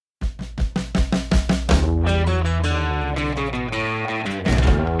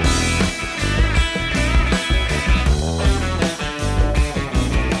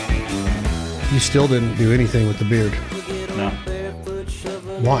still didn't do anything with the beard. No.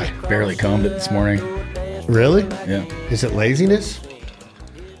 Why? Barely combed it this morning. Really? Yeah. Is it laziness?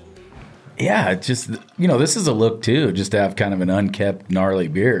 Yeah, it's just, this is a look too, just to have kind of an unkept, gnarly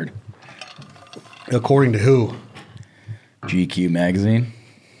beard. According to who? GQ magazine.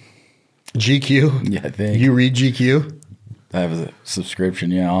 GQ? Yeah, I think. You read GQ? I have a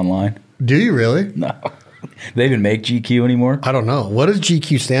subscription, online. Do you really? No. They even make GQ anymore? I don't know. What does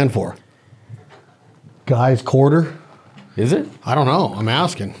GQ stand for? Guy's Quarter? Is it? I don't know. I'm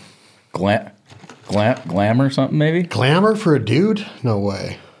asking. Glamour something, maybe? Glamour for a dude? No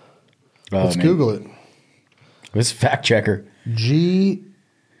way. Let's Google it. This fact checker. GQ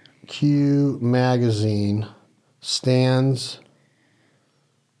magazine stands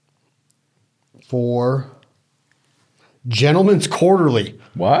for Gentleman's Quarterly.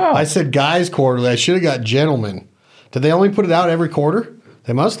 Wow. I said Guy's Quarterly. I should have got Gentleman. Did they only put it out every quarter?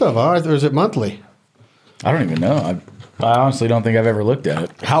 They must have, huh? Or is it monthly? I don't even know. I honestly don't think I've ever looked at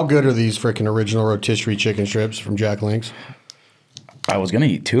it. How good are these freaking original rotisserie chicken strips from Jack Link's? I was going to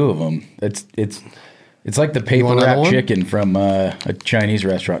eat 2 of them. It's like the paper wrap chicken from a Chinese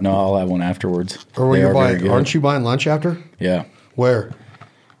restaurant. No, I'll have one afterwards. Or were you buying? Aren't you buying lunch after? Yeah. Where?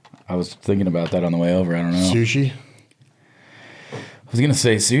 I was thinking about that on the way over. I don't know. Sushi? I was going to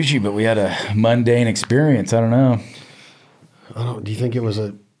say sushi, but we had a mundane experience. I don't know. Do you think it was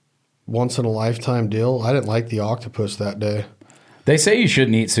a once-in-a-lifetime deal? I didn't like the octopus that day. They say you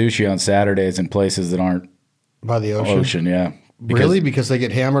shouldn't eat sushi on Saturdays in places that aren't by the ocean. Yeah. Really? Because they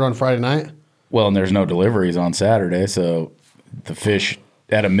get hammered on Friday night? Well, and there's no deliveries on Saturday, so the fish,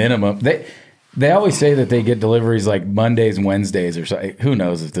 at a minimum, they always say that they get deliveries like Mondays and Wednesdays or so. Who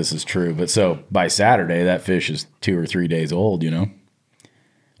knows if this is true? But so by Saturday, that fish is 2 or 3 days old,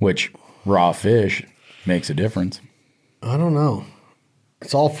 which raw fish makes a difference. I don't know.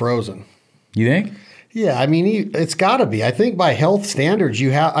 It's all frozen. You think? Yeah, I mean, it's got to be. I think by health standards,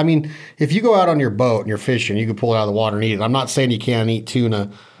 if you go out on your boat and you're fishing, you can pull it out of the water and eat it. I'm not saying you can't eat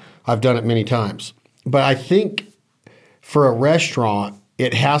tuna. I've done it many times. But I think for a restaurant,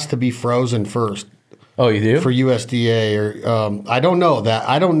 it has to be frozen first. Oh, you do? For USDA or I don't know that.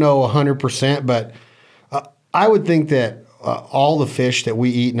 I don't know 100%, but I would think that all the fish that we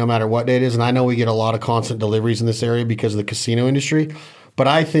eat, no matter what day it is, and I know we get a lot of constant deliveries in this area because of the casino industry, but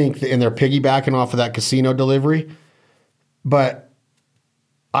I think, and they're piggybacking off of that casino delivery, but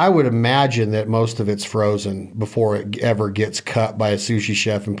I would imagine that most of it's frozen before it ever gets cut by a sushi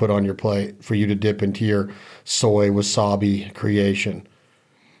chef and put on your plate for you to dip into your soy wasabi creation.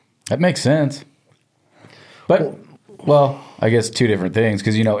 That makes sense. But, well, I guess 2 different things,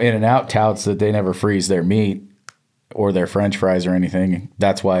 because, In-N-Out touts that they never freeze their meat or their French fries or anything.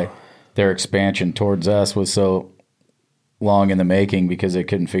 That's why their expansion towards us was so long in the making, because they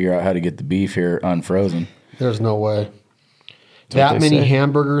couldn't figure out how to get the beef here unfrozen. There's no way. That many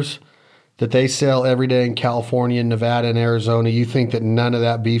hamburgers that they sell every day in California, Nevada, and Arizona, you think that none of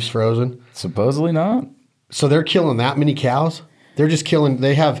that beef's frozen? Supposedly not. So they're killing that many cows? They're just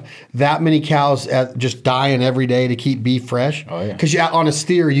they have that many cows just dying every day to keep beef fresh? Oh, yeah. Because on a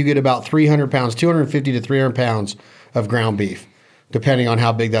steer, you get about 300 pounds, 250 to 300 pounds of ground beef, depending on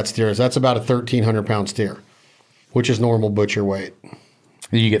how big that steer is. That's about a 1,300-pound steer, which is normal butcher weight.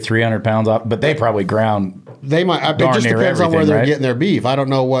 You get 300 pounds off, but they probably ground. They might. It just depends on where they're getting their beef. I don't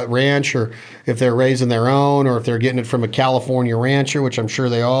know what ranch, or if they're raising their own, or if they're getting it from a California rancher, which I'm sure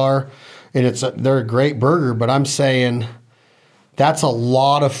they are. And they're a great burger, but I'm saying that's a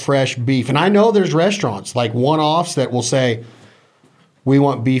lot of fresh beef. And I know there's restaurants like one-offs that will say, we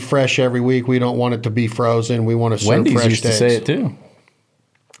want beef fresh every week. We don't want it to be frozen. We want to serve Wendy's fresh used steaks. to say it too.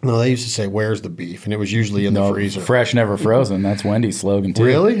 No, they used to say, where's the beef? And it was usually in the freezer. Fresh, never frozen. That's Wendy's slogan too.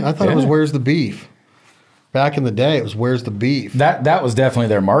 Really? I thought it was, where's the beef? Back in the day, it was, where's the beef? That was definitely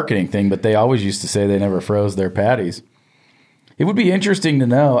their marketing thing, but they always used to say they never froze their patties. It would be interesting to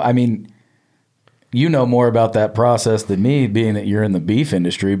know. I mean, you know more about that process than me, being that you're in the beef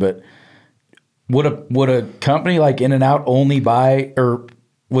industry, but would a company like In-N-Out only buy, or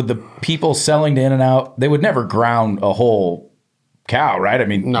would the people selling to In-N-Out, they would never ground a whole cow, right? I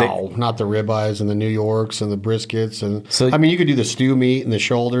mean, not the ribeyes and the New Yorks and the briskets, and so I mean, you could do the stew meat and the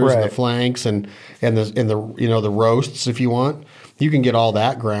shoulders and the flanks and the roasts if you want. You can get all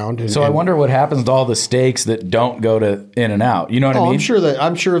that ground. I wonder what happens to all the steaks that don't go to In-N-Out. You know what I mean?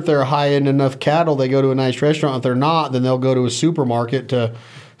 I'm sure if they're high end enough cattle, they go to a nice restaurant. If they're not, then they'll go to a supermarket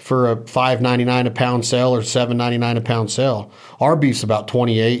for a $5.99 a pound sale or $7.99 a pound sale. Our beef's about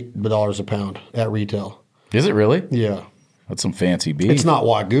 $28 a pound at retail. Is it really? Yeah. That's some fancy beef. It's not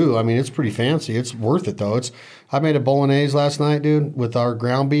Wagyu. I mean, it's pretty fancy. It's worth it, though. I made a bolognese last night, dude, with our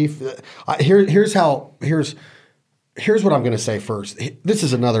ground beef. Here's what I'm going to say first. This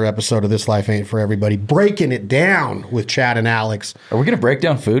is another episode of This Life Ain't For Everybody, breaking it down with Chad and Alex. Are we going to break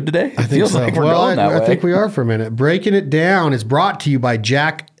down food today? I think so. I think we are for a minute. Breaking it down is brought to you by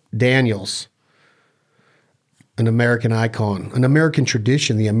Jack Daniels, an American icon, an American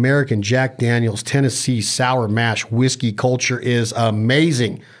tradition. The American Jack Daniels Tennessee Sour Mash whiskey culture is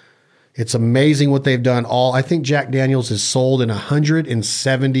amazing. It's amazing what they've done. I think Jack Daniels is sold in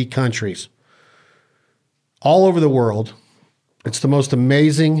 170 countries all over the world. It's the most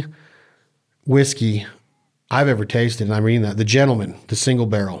amazing whiskey I've ever tasted, and I'm reading that. The Gentleman, the Single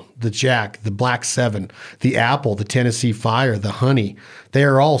Barrel, the Jack, the Black 7, the Apple, the Tennessee Fire, the Honey. They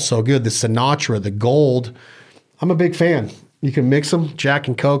are all so good. The Sinatra, the Gold. I'm a big fan. You can mix them, Jack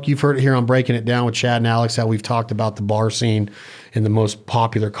and Coke. You've heard it here on Breaking It Down with Chad and Alex, how we've talked about the bar scene and the most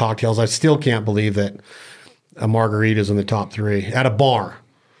popular cocktails. I still can't believe that a margarita is in the top 3 at a bar.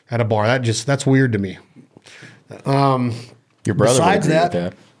 That's weird to me. Your brother besides would agree that, with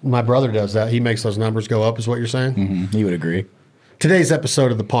that. My brother does that. He makes those numbers go up, is what you're saying? Mm-hmm. He would agree. Today's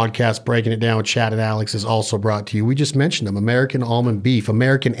episode of the podcast, Breaking It Down with Chad and Alex, is also brought to you. We just mentioned them. American Almond Beef,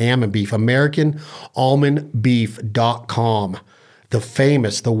 American Almond Beef, AmericanAlmondBeef.com.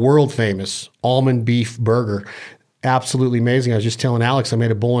 The world famous almond beef burger. Absolutely amazing. I was just telling Alex I made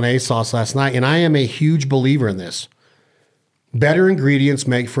a bolognese sauce last night, and I am a huge believer in this. Better ingredients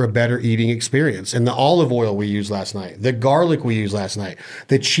make for a better eating experience. And the olive oil we used last night, the garlic we used last night,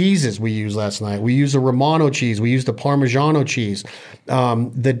 the cheeses we used last night. We used a Romano cheese. We used a Parmigiano cheese,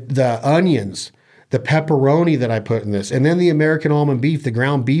 the onions, the pepperoni that I put in this, and then the American almond beef, the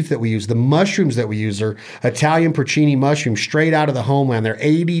ground beef that we use, the mushrooms that we use are Italian porcini mushrooms straight out of the homeland. They're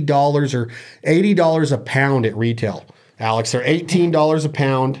 $80 or $80 a pound at retail. Alex, they're $18 a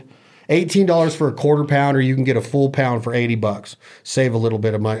pound. $18 for a quarter pound, or you can get a full pound for $80. Save a little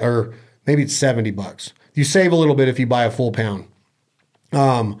bit of money, or maybe it's $70. You save a little bit if you buy a full pound.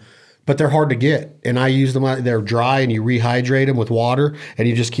 But they're hard to get, and I use them. They're dry, and you rehydrate them with water, and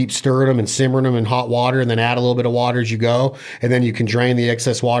you just keep stirring them and simmering them in hot water, and then add a little bit of water as you go, and then you can drain the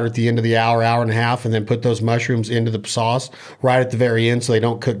excess water at the end of the hour and a half, and then put those mushrooms into the sauce right at the very end so they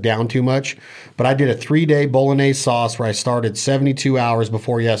don't cook down too much. But I did a 3-day bolognese sauce where I started 72 hours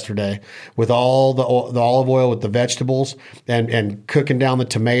before yesterday with all the olive oil with the vegetables and cooking down the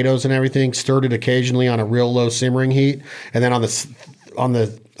tomatoes and everything. Stirred it occasionally on a real low simmering heat, and then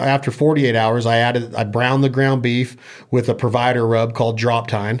after 48 hours, I browned the ground beef with a provider rub called Drop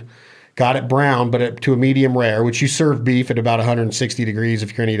Tine. Got it brown, but to a medium rare, which you serve beef at about 160 degrees if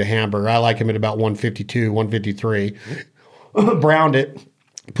you're going to eat a hamburger. I like them at about 152, 153. Browned it,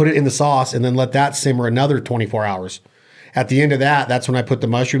 put it in the sauce, and then let that simmer another 24 hours. At the end of that, that's when I put the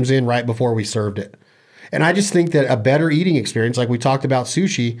mushrooms in right before we served it. And I just think that a better eating experience, like we talked about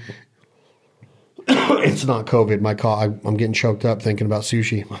sushi, it's not COVID. I'm getting choked up thinking about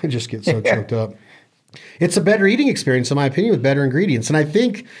sushi. I just get so choked up. It's a better eating experience, in my opinion, with better ingredients. And I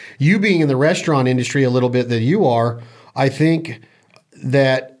think you being in the restaurant industry a little bit that you are, I think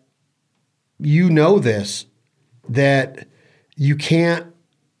that you know this, that you can't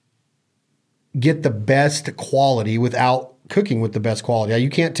get the best quality without cooking with the best quality. You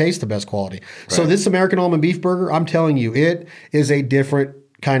can't taste the best quality. Right. So this American almond beef burger, I'm telling you, it is a different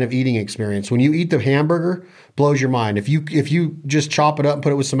kind of eating experience. When you eat the hamburger, blows your mind. If you just chop it up and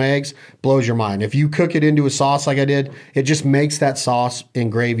put it with some eggs, blows your mind. If you cook it into a sauce like I did, it just makes that sauce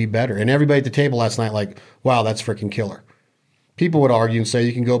and gravy better. And everybody at the table last night like, wow, that's freaking killer. People would argue and say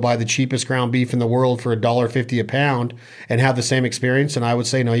you can go buy the cheapest ground beef in the world for $1.50 a pound and have the same experience. And I would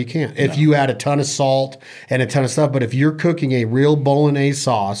say, no, you can't. If you add a ton of salt and a ton of stuff, but if you're cooking a real bolognese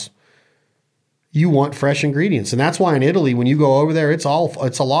sauce, you want fresh ingredients. And that's why in Italy, when you go over there, it's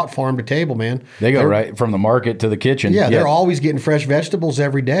a lot farm to table, man. They're right from the market to the kitchen. Yeah, they're always getting fresh vegetables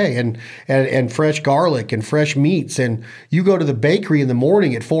every day and fresh garlic and fresh meats. And you go to the bakery in the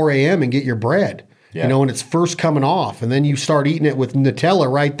morning at 4 a.m. and get your bread, when it's first coming off. And then you start eating it with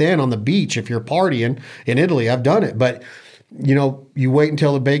Nutella right then on the beach if you're partying in Italy. I've done it. But, you wait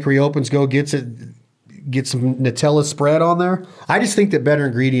until the bakery opens, get some Nutella spread on there. I just think that better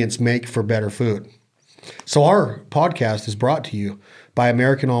ingredients make for better food. So our podcast is brought to you by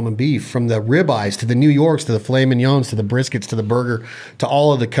American Almond Beef, from the ribeyes to the New Yorks to the filet mignons to the briskets to the burger to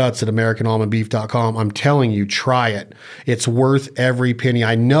all of the cuts at AmericanAlmondBeef.com. I'm telling you, try it. It's worth every penny.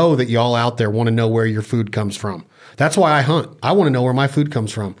 I know that y'all out there want to know where your food comes from. That's why I hunt. I want to know where my food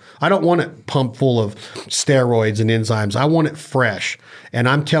comes from. I don't want it pumped full of steroids and enzymes. I want it fresh. And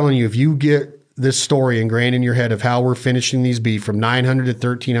I'm telling you, if you get this story ingrained in your head of how we're finishing these beef from 900 to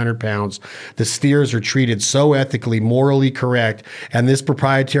 1,300 pounds. The steers are treated so ethically, morally correct, and this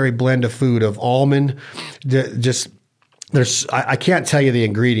proprietary blend of food of almond, I can't tell you the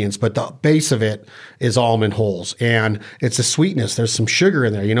ingredients, but the base of it is almond hulls, and it's a sweetness. There's some sugar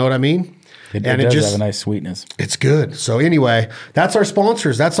in there. You know what I mean? It does have a nice sweetness. It's good. So anyway, that's our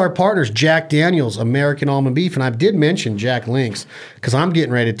sponsors. That's our partners, Jack Daniels, American Almond Beef. And I did mention Jack Links because I'm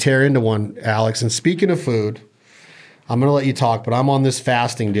getting ready to tear into one, Alex. And speaking of food, I'm going to let you talk, but I'm on this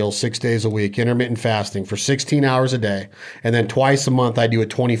fasting deal 6 days a week, intermittent fasting for 16 hours a day. And then twice a month, I do a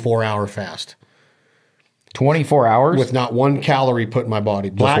 24-hour fast. 24 hours? With not one calorie put in my body.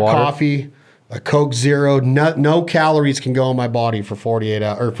 Black coffee, a Coke Zero, no calories can go in my body for 48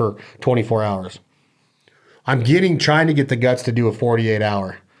 hours or for 24 hours. I'm trying to get the guts to do a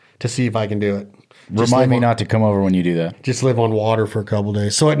 48-hour to see if I can do it. Remind me not to come over when you do that. Just live on water for a couple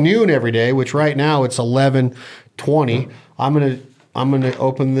days. So at noon every day, which right now it's 11:20, I'm gonna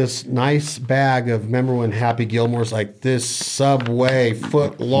open this nice bag of. Remember when Happy Gilmore's like this Subway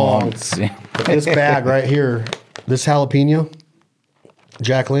foot long? This bag right here, this jalapeno,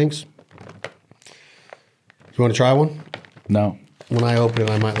 Jack Links. You want to try one? No. When I open it,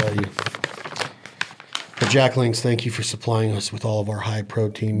 I might let you. But Jack Links, thank you for supplying us with all of our high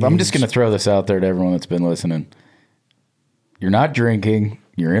protein needs. I'm just going to throw this out there to everyone that's been listening. You're not drinking.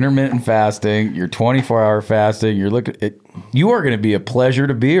 You're intermittent fasting. You're 24-hour fasting. You are going to be a pleasure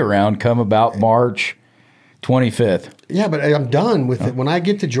to be around come about March 25th. Yeah, but I'm done with it. When I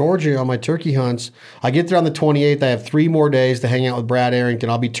get to Georgia on my turkey hunts, I get there on the 28th. I have 3 more days to hang out with Brad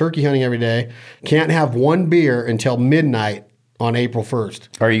Arrington. I'll be turkey hunting every day. Can't have one beer until midnight on April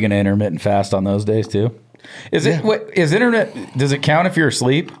 1st. Are you going to intermittent fast on those days too? Does it count if you're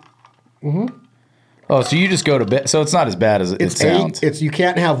asleep? Mm-hmm. Oh, so you just go to bed. So it's not as bad as it sounds. You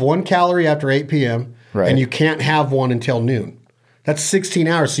can't have 1 calorie after 8 p.m. Right. And you can't have one until noon. That's 16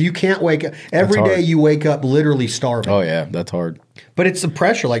 hours. So you can't wake up. Every day you wake up literally starving. Oh, yeah. That's hard. But it's the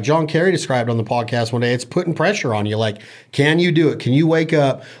pressure. Like John Kerry described on the podcast one day, it's putting pressure on you. Like, can you do it? Can you wake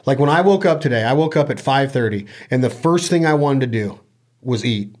up? Like when I woke up today, I woke up at 5:30, and the first thing I wanted to do was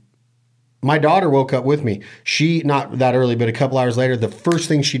eat. My daughter woke up with me. She, not that early, but a couple hours later, the first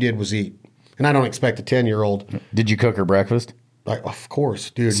thing she did was eat. And I don't expect a 10-year-old. Did you cook her breakfast? Of course,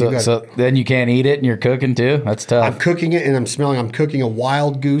 dude. So then you can't eat it and you're cooking too? That's tough. I'm cooking it and I'm cooking a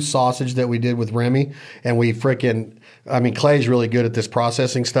wild goose sausage that we did with Remy. And Clay's really good at this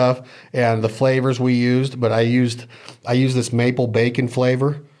processing stuff and the flavors we used. But I used this maple bacon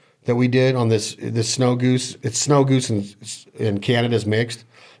flavor that we did on this snow goose. It's snow goose and Canada's mixed.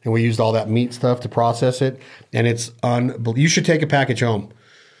 And we used all that meat stuff to process it. And it's unbelievable. You should take a package home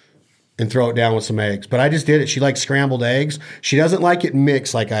and throw it down with some eggs. But I just did it. She likes scrambled eggs. She doesn't like it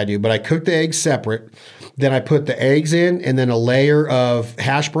mixed like I do, but I cook the eggs separate. Then I put the eggs in and then a layer of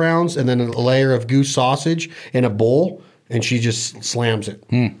hash browns and then a layer of goose sausage in a bowl, and she just slams it.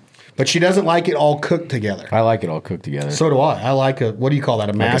 But she doesn't like it all cooked together. I like it all cooked together. So do I. I like what do you call that,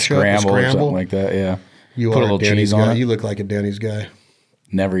 a mashup? Like a scramble or something like that, yeah. You put are a little cheese on it. You look like a Denny's guy.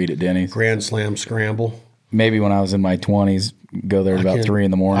 Never eat at Denny's. Grand Slam scramble. Maybe when I was in my 20s, go there about 3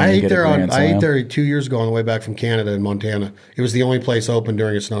 in the morning. I ate there 2 years ago on the way back from Canada in Montana. It was the only place open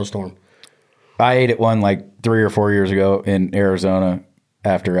during a snowstorm. I ate at one like 3 or 4 years ago in Arizona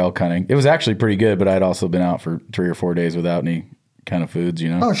after elk hunting. It was actually pretty good, but I'd also been out for 3 or 4 days without any kind of foods,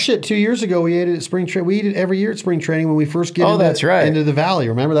 Oh shit! 2 years ago we ate it at spring training. We eat it every year at spring training when we first get into the valley.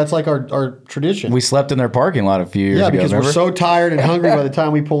 Remember, that's like our tradition. We slept in their parking lot a few years ago. Yeah, because we're so tired and hungry by the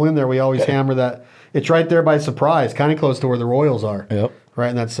time we pull in there. We always hammer that. It's right there by Surprise, kind of close to where the Royals are. Yep. Right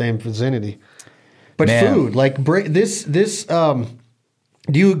in that same vicinity. But food, like this. Do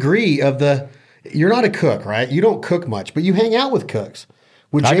you agree? You're not a cook, right? You don't cook much, but you hang out with cooks.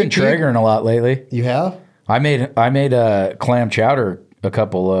 I've been Traegering a lot lately. You have? I made a clam chowder a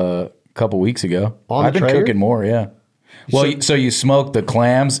couple weeks ago. I've been cooking more, yeah. Well, so you smoke the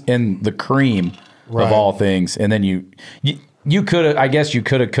clams in the cream of all things, and then you could have, I guess you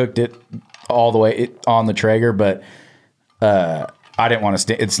could have cooked it all the way on the Traeger, but I didn't want to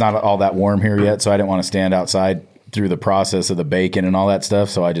stand. It's not all that warm here yet, so I didn't want to stand outside through the process of the bacon and all that stuff.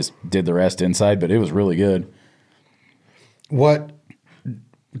 So I just did the rest inside, but it was really good.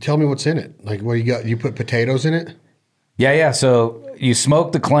 Tell me what's in it. Like, what you got? You put potatoes in it? Yeah. So you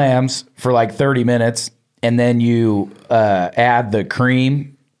smoke the clams for like 30 minutes, and then you add the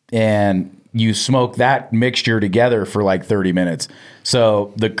cream, and you smoke that mixture together for like 30 minutes.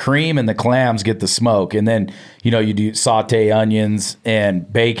 So the cream and the clams get the smoke, and then you do saute onions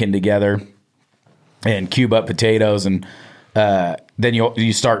and bacon together, and cube up potatoes and then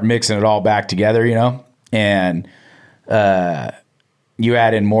you start mixing it all back together, and you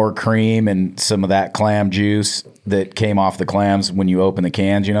add in more cream and some of that clam juice that came off the clams when you open the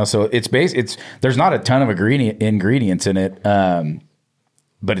cans, So there's not a ton of ingredients in it,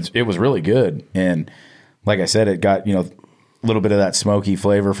 but it was really good. And like I said, it got a little bit of that smoky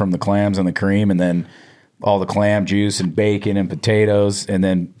flavor from the clams and the cream, and then all the clam juice and bacon and potatoes, and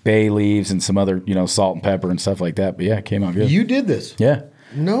then bay leaves and some other salt and pepper and stuff like that. But yeah, it came out good. You did this? Yeah.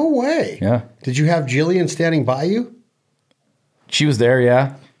 No way. Yeah. Did you have Jillian standing by you? She was there,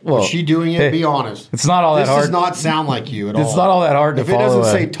 yeah. Well, was she doing it? Hey, be honest. It's not all that hard. This does not sound like you at all. It's not all that hard to follow. If it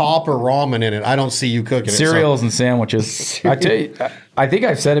doesn't say top or ramen in it, I don't see you cooking cereals and sandwiches. I tell you, I think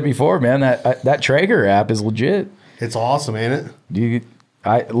I've said it before, man. That Traeger app is legit. It's awesome, ain't it?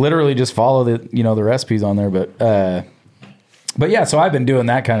 I literally just follow the recipes on there, but yeah. So I've been doing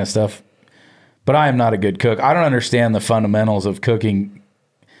that kind of stuff, but I am not a good cook. I don't understand the fundamentals of cooking,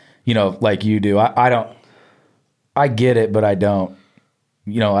 like you do. I don't. I get it, but I don't.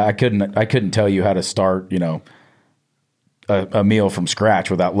 I couldn't tell you how to start, a meal from scratch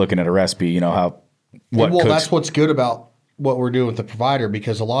without looking at a recipe. That's what's good about what we're doing with the provider,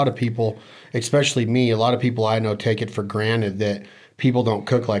 because a lot of people, especially me, a lot of people I know take it for granted that people don't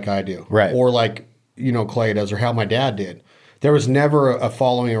cook like I do, right? Or like Clay does, or how my dad did. There was never a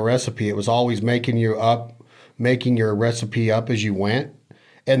following a recipe. It was always making your recipe up as you went.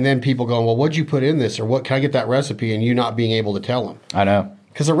 And then people going, well, what'd you put in this? Or what, can I get that recipe? And you not being able to tell them. I know.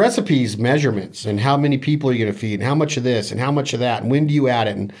 Because a recipe's measurements and how many people are you going to feed and how much of this and how much of that and when do you add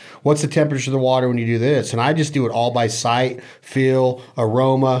it and what's the temperature of the water when you do this. And I just do it all by sight, feel,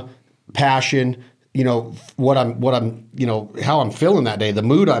 aroma, passion, what I'm, how I'm feeling that day, the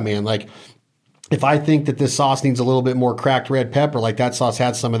mood I'm in. Like if I think that this sauce needs a little bit more cracked red pepper, like that sauce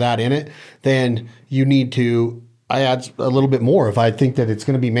had some of that in it, then you need to... I add a little bit more. If I think that it's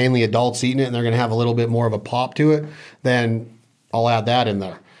going to be mainly adults eating it and they're going to have a little bit more of a pop to it, then I'll add that in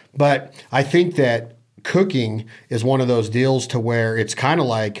there. But I think that cooking is one of those deals to where it's kind of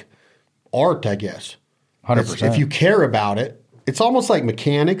like art, I guess. 100%. If you care about it, it's almost like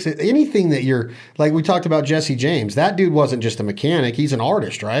mechanics. Anything that you're, like we talked about Jesse James, that dude wasn't just a mechanic. He's an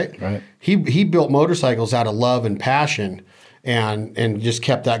artist, right? Right. He built motorcycles out of love and passion. And just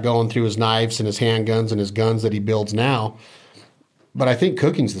kept that going through his knives and his handguns and his guns that he builds now. But I think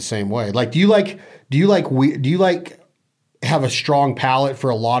cooking's the same way. Like, do you have a strong palate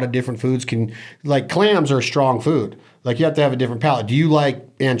for a lot of different foods? Like clams are a strong food. Like you have to have a different palate. Do you like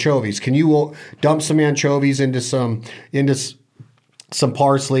anchovies? Can you dump some anchovies into some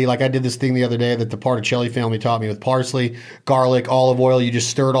parsley? Like I did this thing the other day that the Particelli family taught me with parsley, garlic, olive oil. You just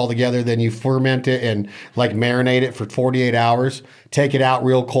stir it all together. Then you ferment it and like marinate it for 48 hours. Take it out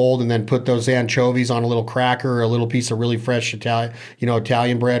real cold and then put those anchovies on a little cracker or a little piece of really fresh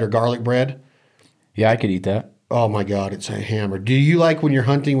Italian bread or garlic bread. Yeah, I could eat that. Oh my God, it's a hammer. Do you like when you're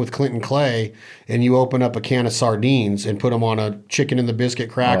hunting with Clinton Clay and you open up a can of sardines and put them on a chicken in the biscuit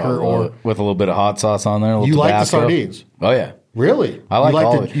cracker or with a little bit of hot sauce on there? You like the sardines? Oh yeah. Really? I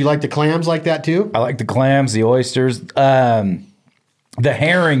like you like the clams like that too? I like the clams, the oysters. The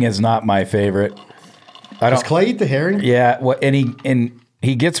herring is not my favorite. Does Clay eat the herring? Yeah. And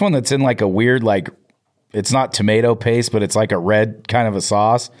he gets one that's in like a weird, like it's not tomato paste, but it's like a red kind of a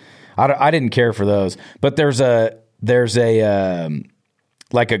sauce. I didn't care for those, but there's a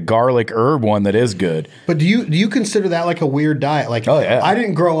like a garlic herb one that is good. But do you consider that like a weird diet? Like, oh yeah. I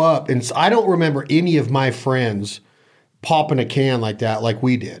didn't grow up, and I don't remember any of my friends popping a can like that like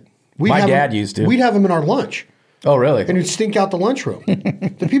we did. My dad used to. We'd have them in our lunch. Oh, really? And it'd stink out the lunchroom.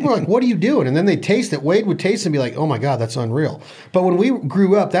 The people are like, what are you doing? And then they'd taste it. Wade would taste it and be like, oh my God, that's unreal. But when we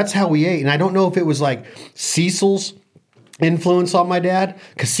grew up, that's how we ate. And I don't know if it was like Cecil's influence on my dad,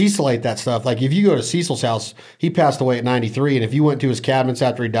 because Cecil ate that stuff. Like if you go to Cecil's house, he passed away at 93, and if you went to his cabinets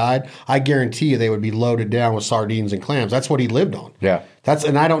after he died, I guarantee you they would be loaded down with sardines and clams. That's what he lived on. Yeah.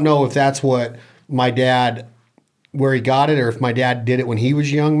 And I don't know if that's what my dad, where he got it, or if my dad did it when he was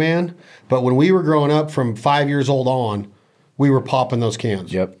a young man. But when we were growing up from 5 years old on, we were popping those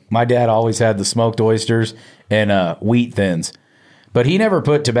cans. Yep. My dad always had the smoked oysters and wheat thins, but he never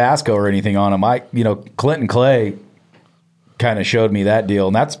put Tabasco or anything on them. Clinton Clay kind of showed me that deal,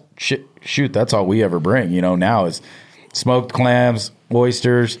 and that's that's all we ever bring now is smoked clams,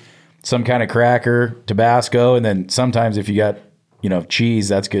 oysters, some kind of cracker, Tabasco, and then sometimes if you got cheese,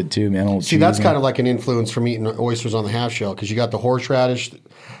 that's good too, man. See, that's kind of like an influence from eating oysters on the half shell, because you got the horseradish.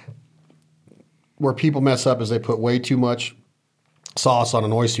 Where people mess up is they put way too much sauce on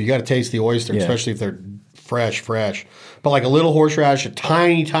an oyster. You got to taste the oyster, especially if they're fresh. But like a little horseradish, a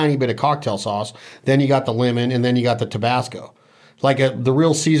tiny, tiny bit of cocktail sauce. Then you got the lemon, and then you got the Tabasco. Like the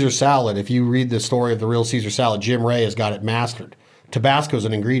real Caesar salad, if you read the story of the real Caesar salad, Jim Ray has got it mastered. Tabasco is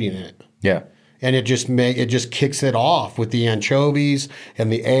an ingredient in it. Yeah. And it just kicks it off with the anchovies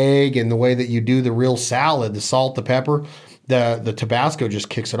and the egg and the way that you do the real salad, the salt, the pepper, the Tabasco just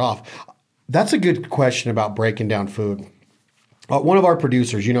kicks it off. That's a good question about breaking down food. One of our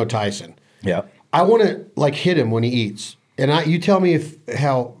producers, Tyson. Yeah. I want to like hit him when he eats. And you tell me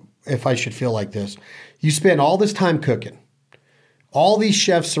if I should feel like this. You spend all this time cooking. All these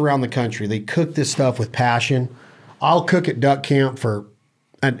chefs around the country, they cook this stuff with passion. I'll cook at Duck Camp for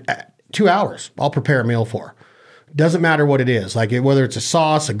 2 hours. I'll prepare a meal for. Doesn't matter what it is. Like whether it's a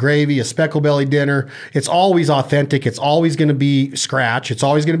sauce, a gravy, a speckle belly dinner, it's always authentic. It's always going to be scratch. It's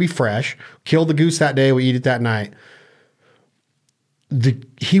always going to be fresh. Kill the goose that day. We eat it that night.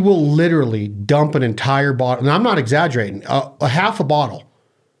 He will literally dump an entire bottle. And I'm not exaggerating. A half a bottle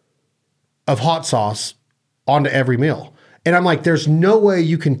of hot sauce onto every meal. And I'm like, there's no way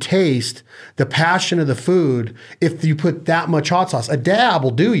you can taste the passion of the food if you put that much hot sauce. A dab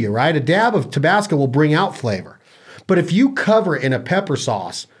will do you, right? A dab of Tabasco will bring out flavor. But if you cover it in a pepper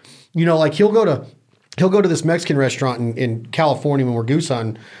sauce, like he'll go to this Mexican restaurant in California when we're goose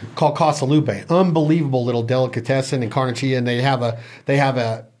hunting called Casa Lupe. Unbelievable little delicatessen in Carnachilla, and they have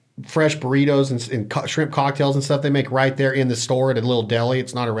a fresh burritos and shrimp cocktails and stuff they make right there in the store at a little deli.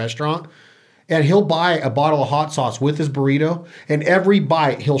 It's not a restaurant. And he'll buy a bottle of hot sauce with his burrito, and every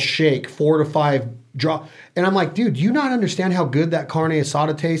bite he'll shake 4 to 5 drops. And I'm like, dude, do you not understand how good that carne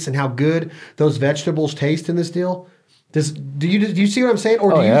asada tastes and how good those vegetables taste in this deal? Do you see what I'm saying?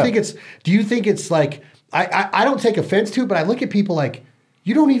 Or do you think it's like I don't take offense to it, but I look at people like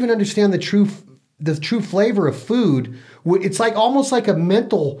you don't even understand the true flavor of food. It's like almost like a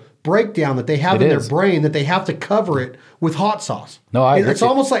mental breakdown that they have in their brain that they have to cover it with hot sauce. No, I agree. It's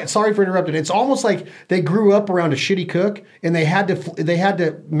almost like, sorry for interrupting. It's almost like they grew up around a shitty cook and they had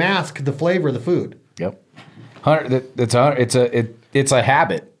to mask the flavor of the food. Yep. It's a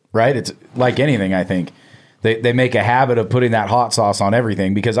habit, right? It's like anything, I think. They make a habit of putting that hot sauce on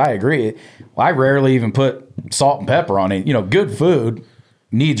everything because I agree. I rarely even put salt and pepper on it. Good food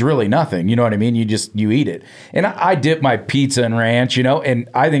needs really nothing. You know what I mean? You eat it. And I dip my pizza in ranch, and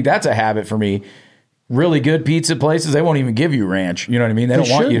I think that's a habit for me. Really good pizza places, they won't even give you ranch. You know what I mean? They don't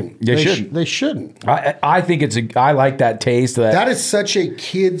want you. They shouldn't. I think I like that taste. That is such a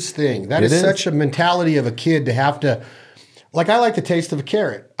kid's thing. That is such a mentality of a kid to have to, like I like the taste of a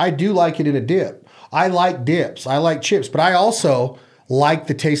carrot. I do like it in a dip. I like dips. I like chips, but I also like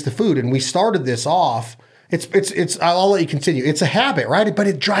the taste of food. And we started this off. It's. I'll let you continue. It's a habit, right? But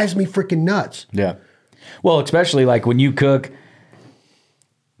it drives me freaking nuts. Yeah. Well, especially like when you cook,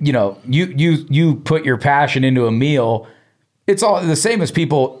 you put your passion into a meal. It's all the same as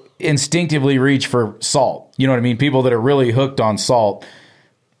people instinctively reach for salt. You know what I mean? People that are really hooked on salt,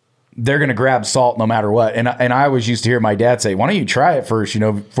 they're going to grab salt no matter what. And I always used to hear my dad say, "Why don't you try it first?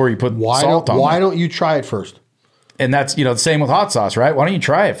 Before you put salt on." Why don't you try it first? And that's, the same with hot sauce, right? Why don't you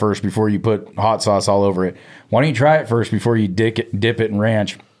try it first before you put hot sauce all over it? Why don't you try it first before you dip it in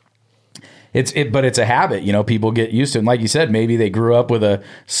ranch? But it's a habit, people get used to it. And like you said, maybe they grew up with a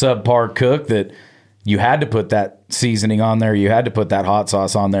subpar cook that you had to put that seasoning on there. You had to put that hot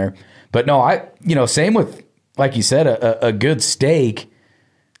sauce on there. But no, same with, like you said, a good steak.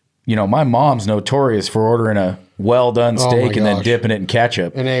 My mom's notorious for ordering a well-done steak and then dipping it in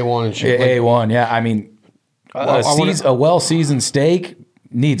ketchup. An A1 and shit. A1, yeah. I mean, a well-seasoned steak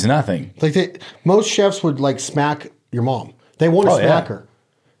needs nothing. Like most chefs would like smack your mom. They want to smack her.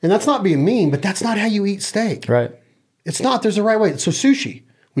 And that's not being mean, but that's not how you eat steak. Right. It's not. There's a right way. So sushi.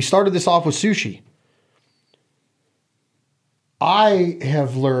 We started this off with sushi. I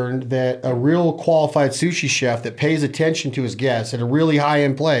have learned that a real qualified sushi chef that pays attention to his guests at a really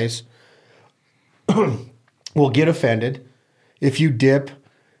high-end place will get offended if you dip.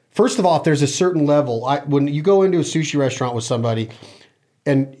 First of all, if there's a certain level, when you go into a sushi restaurant with somebody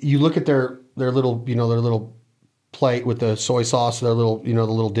and you look at their little plate with the soy sauce, their little, the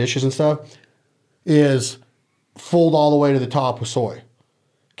little dishes and stuff, is filled all the way to the top with soy.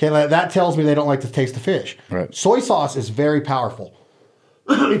 Okay, that tells me they don't like to taste the fish. Right. Soy sauce is very powerful.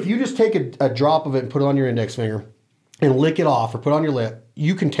 If you just take a drop of it and put it on your index finger and lick it off or put it on your lip,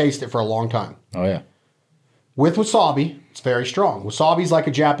 you can taste it for a long time. Oh, yeah. With wasabi, it's very strong. Wasabi is like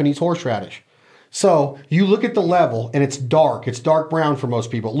a Japanese horseradish. So you look at the level and it's dark. It's dark brown for most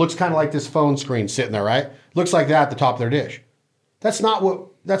people. It looks kind of like this phone screen sitting there, right? Looks like that at the top of their dish. That's not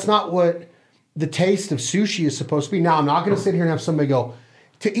what the taste of sushi is supposed to be. Now, I'm not going to sit here and have somebody go,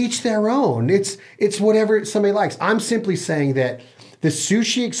 To each their own. It's whatever somebody likes. I'm simply saying that the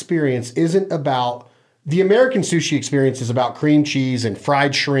sushi experience isn't about the American sushi experience is about cream cheese and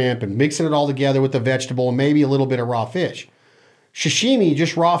fried shrimp and mixing it all together with the vegetable and maybe a little bit of raw fish. Sashimi,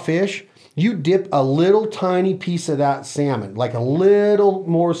 just raw fish, you dip a little tiny piece of that salmon, like a little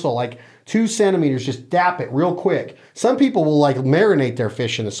morsel, like 2 centimeters, just dap it real quick. Some people will like marinate their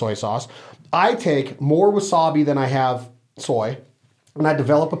fish in the soy sauce. I take more wasabi than I have soy, and I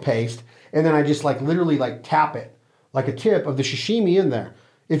develop a paste, and then I just like literally like tap it like a tip of the sashimi in there.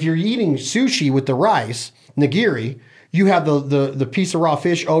 If you're eating sushi with the rice, nigiri, you have the piece of raw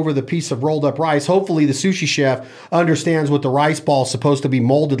fish over the piece of rolled up rice. Hopefully the sushi chef understands what the rice ball is supposed to be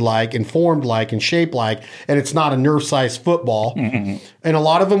molded like and formed like and shaped like, and it's not a Nerf-sized football. Mm-hmm. And a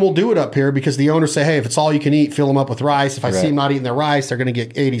lot of them will do it up here because the owners say, hey, if it's all you can eat, fill them up with rice. If I see them not eating their rice, they're going to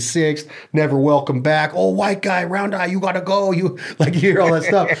get 86, never welcome back. Oh, white guy, round eye, you got to go. You hear all that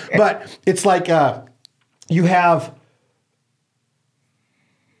stuff. But it's like you have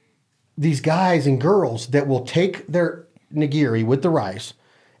these guys and girls that will take their nigiri with the rice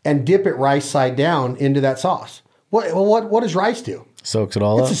and dip it rice side down into that sauce. What does rice do? Soaks it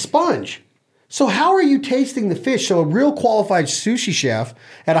all up. It's a sponge. So how are you tasting the fish? So a real qualified sushi chef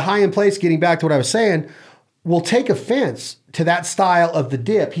at a high-end place, getting back to what I was saying, will take offense to that style of the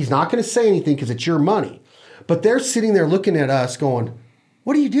dip. He's not going to say anything because it's your money. But they're sitting there looking at us going,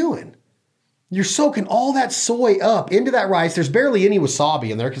 what are you doing? You're soaking all that soy up into that rice. There's barely any wasabi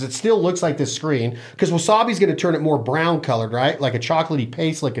in there because it still looks like this screen. Because wasabi is going to turn it more brown colored, right? Like a chocolatey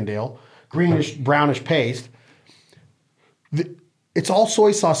paste looking deal. Greenish, brownish paste. It's all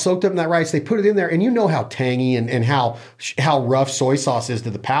soy sauce soaked up in that rice. They put it in there, and you know how tangy and how rough soy sauce is to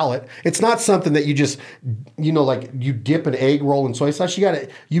the palate. It's not something that you just, like you dip an egg roll in soy sauce.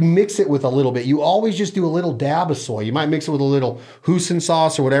 You mix it with a little bit. You always just do a little dab of soy. You might mix it with a little Hoisin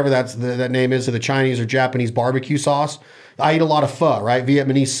sauce or whatever that name is of the Chinese or Japanese barbecue sauce. I eat a lot of pho, right?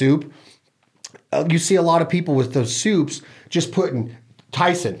 Vietnamese soup. You see a lot of people with those soups just putting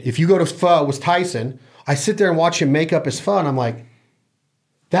Tyson. If you go to pho with Tyson, I sit there and watch him make up his pho, and I'm like,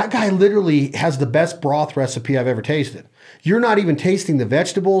 that guy literally has the best broth recipe I've ever tasted. You're not even tasting the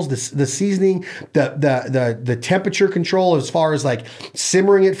vegetables, the seasoning, the temperature control as far as like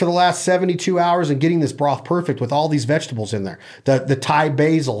simmering it for the last 72 hours and getting this broth perfect with all these vegetables in there. The Thai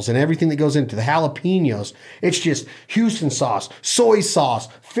basils and everything that goes into the jalapenos. It's just Houston sauce, soy sauce,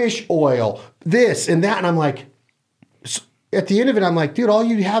 fish oil, this and that. And I'm like, at the end of it, I'm like, dude, all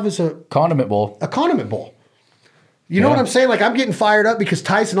you have is a condiment bowl. A condiment bowl. You know what I'm saying? Like, I'm getting fired up because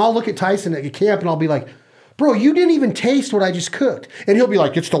Tyson, I'll look at Tyson at camp and I'll be like, bro, you didn't even taste what I just cooked. And he'll be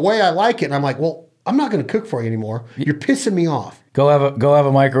like, it's the way I like it. And I'm like, well, I'm not going to cook for you anymore. You're pissing me off. Go have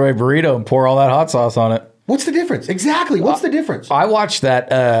a microwave burrito and pour all that hot sauce on it. What's the difference? Exactly. What's the difference? I watched that,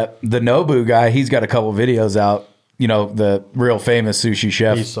 the Nobu guy. He's got a couple videos out. The real famous sushi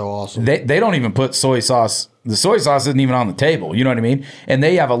chef. He's so awesome. They don't even put soy sauce. The soy sauce isn't even on the table. You know what I mean? And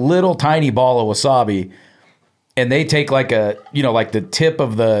they have a little tiny ball of wasabi. And they take like like the tip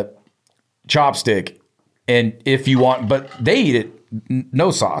of the chopstick, and if you want, but they eat it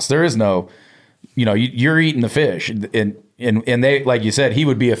no sauce. There is no, you're eating the fish, and they, like you said, he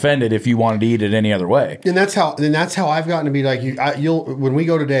would be offended if you wanted to eat it any other way. And that's how I've gotten to be like when we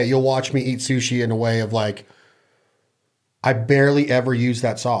go today, you'll watch me eat sushi in a way of like, I barely ever use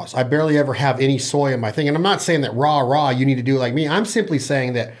that sauce. I barely ever have any soy in my thing, and I'm not saying that raw you need to do it like me. I'm simply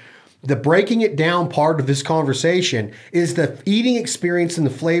saying that. The breaking it down part of this conversation is the eating experience and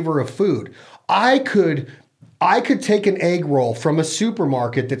the flavor of food. I could take an egg roll from a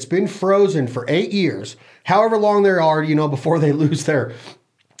supermarket that's been frozen for 8 years, however long they are, before they lose their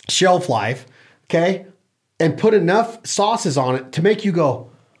shelf life, okay, and put enough sauces on it to make you go,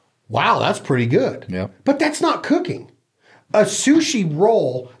 wow, that's pretty good. Yeah. But that's not cooking. A sushi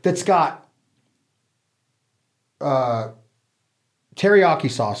roll that's got teriyaki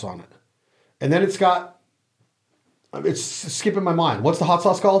sauce on it. And then it's skipping my mind. What's the hot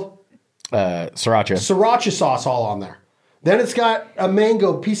sauce called? Sriracha. Sriracha sauce all on there. Then it's got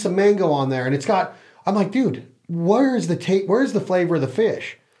a piece of mango on there. And I'm like, dude, where's the flavor of the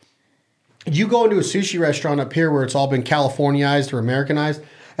fish? You go into a sushi restaurant up here where it's all been Californiized or Americanized.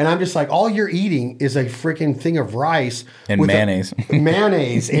 And I'm just like, all you're eating is a freaking thing of rice. And mayonnaise.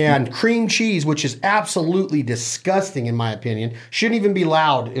 Mayonnaise and cream cheese, which is absolutely disgusting in my opinion. Shouldn't even be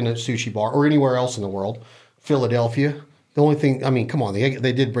allowed in a sushi bar or anywhere else in the world. Philadelphia. The only thing, come on,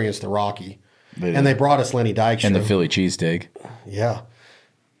 they did bring us the Rocky. And they brought us Lenny Dykstra. And the Philly cheesesteak. Yeah.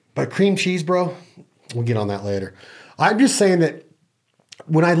 But cream cheese, bro, we'll get on that later. I'm just saying that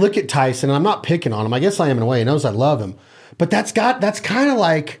when I look at Tyson, and I'm not picking on him, I guess I am in a way, he knows I love him. But that's kind of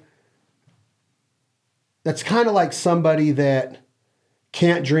like somebody that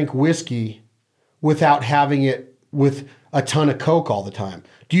can't drink whiskey without having it with a ton of Coke all the time.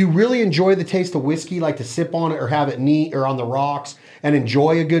 Do you really enjoy the taste of whiskey, like to sip on it or have it neat or on the rocks and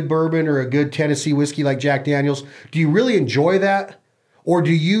enjoy a good bourbon or a good Tennessee whiskey like Jack Daniels? Do you really enjoy that? Or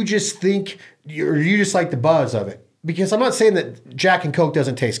do you just think, or do you just like the buzz of it? Because I'm not saying that Jack and Coke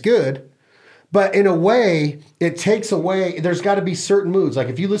doesn't taste good, but in a way, it takes away, there's got to be certain moods. Like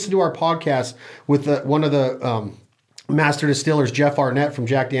if you listen to our podcast with one of the master distillers, Jeff Arnett from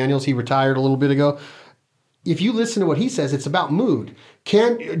Jack Daniels, he retired a little bit ago. If you listen to what he says, it's about mood.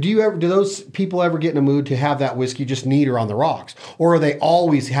 Do those people ever get in a mood to have that whiskey just neat or on the rocks? Or they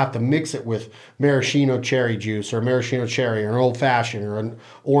always have to mix it with maraschino cherry juice or maraschino cherry or an old fashioned or an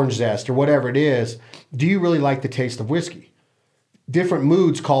orange zest or whatever it is? Do you really like the taste of whiskey? Different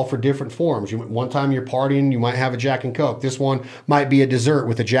moods call for different forms. One time you're partying, you might have a Jack and Coke. This one might be a dessert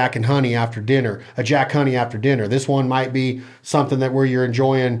with a Jack and Honey after dinner, a Jack Honey after dinner. This one might be something that where you're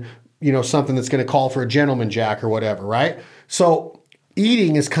enjoying, something that's going to call for a gentleman Jack or whatever, right? So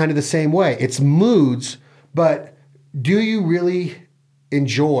eating is kind of the same way. It's moods, but do you really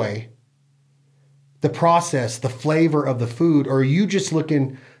enjoy the process, the flavor of the food, or are you just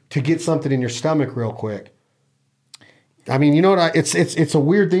looking to get something in your stomach real quick? I mean, you know what? It's a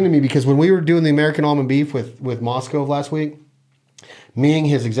weird thing to me because when we were doing the American almond beef with Moskov last week, Ming,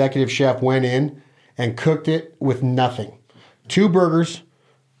 his executive chef, went in and cooked it with nothing. 2 burgers,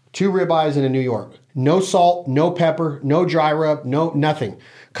 2 ribeyes in a New York. No salt, no pepper, no dry rub, no nothing.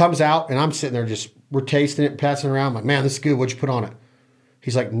 Comes out and I'm sitting there we're tasting it, passing it around. I'm like, man, this is good. What'd you put on it?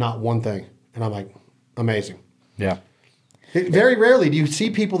 He's like, not one thing. And I'm like, amazing. Yeah. Very rarely do you see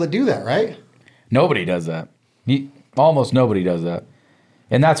people that do that, right? Nobody does that. Almost nobody does that.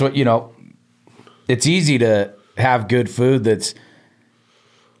 And that's what, it's easy to have good food that's,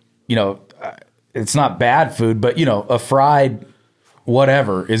 it's not bad food, but, a fried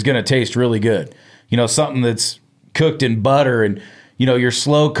whatever is going to taste really good. Something that's cooked in butter and, your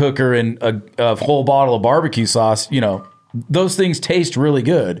slow cooker and a whole bottle of barbecue sauce, those things taste really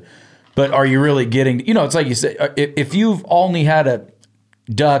good. But are you really getting, it's like you said, if you've only had a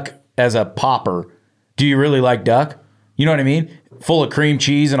duck as a popper, do you really like duck? You know what I mean? Full of cream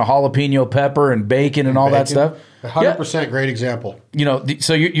cheese and a jalapeno pepper and bacon and all that stuff. 100% great example.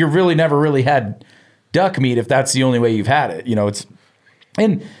 So you really never really had duck meat if that's the only way you've had it.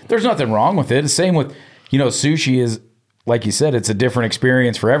 And there's nothing wrong with it. The same with, sushi is, like you said, it's a different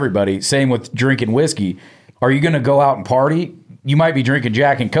experience for everybody. Same with drinking whiskey. Are you going to go out and party? You might be drinking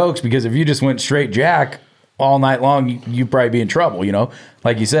Jack and Cokes because if you just went straight Jack all night long, you'd probably be in trouble,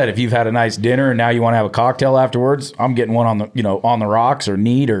 Like you said, if you've had a nice dinner and now you want to have a cocktail afterwards, I'm getting one on the, on the rocks or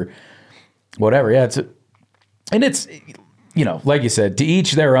neat or whatever. Yeah, it's like you said, to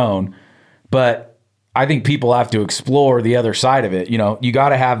each their own, but I think people have to explore the other side of it. You got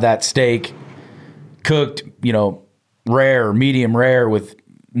to have that steak cooked, rare, medium rare with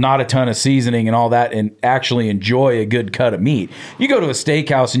not a ton of seasoning and all that, and actually enjoy a good cut of meat. You go to a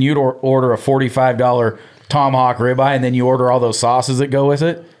steakhouse and you'd order a $45 tomahawk ribeye, and then you order all those sauces that go with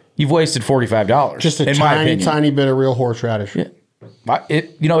it. You've wasted $45. Just a tiny bit of real horseradish. Yeah.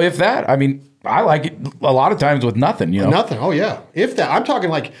 If that, I mean, I like it a lot of times with nothing, Nothing. Oh yeah. If that, I'm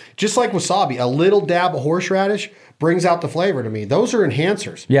talking just like wasabi, a little dab of horseradish brings out the flavor to me. Those are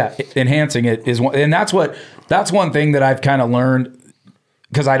enhancers. Yeah. Enhancing it is one, and that's one thing that I've kind of learned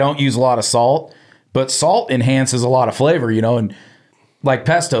because I don't use a lot of salt, but salt enhances a lot of flavor, and like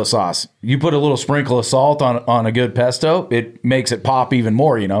pesto sauce, you put a little sprinkle of salt on a good pesto, it makes it pop even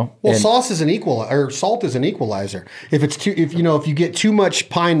more, Well, salt is an equalizer. If you get too much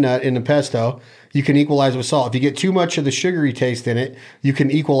pine nut in the pesto, you can equalize it with salt. If you get too much of the sugary taste in it, you can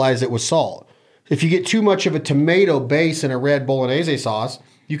equalize it with salt. If you get too much of a tomato base in a red bolognese sauce,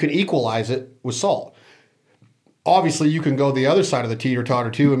 you can equalize it with salt. Obviously, you can go the other side of the teeter-totter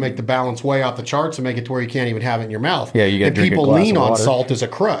too and make the balance way off the charts and make it to where you can't even have it in your mouth. Yeah, you get. And people lean on salt as a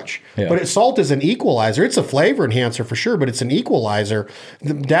crutch, but salt is an equalizer. It's a flavor enhancer for sure, but it's an equalizer.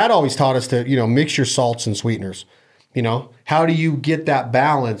 Dad always taught us to mix your salts and sweeteners. How do you get that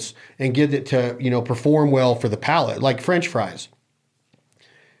balance and get it to perform well for the palate? Like French fries.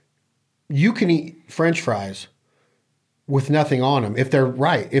 You can eat French fries with nothing on them if they're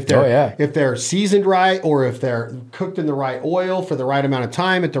right, if they're seasoned right, or if they're cooked in the right oil for the right amount of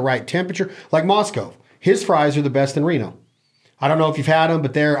time at the right temperature. Like Moskov, his fries are the best in Reno. I don't know if you've had them,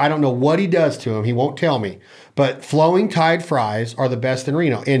 but I don't know what he does to them. He won't tell me. But Flowing Tide fries are the best in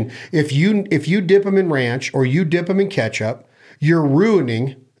Reno. And if you dip them in ranch or you dip them in ketchup, you're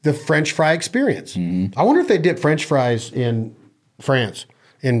ruining the French fry experience. I wonder if they dip French fries in France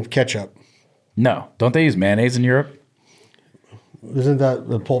in ketchup. No, don't they use mayonnaise in Europe? Isn't that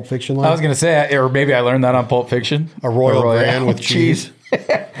the Pulp Fiction line? I was going to say, or maybe I learned that on Pulp Fiction. A Royal Grand with cheese.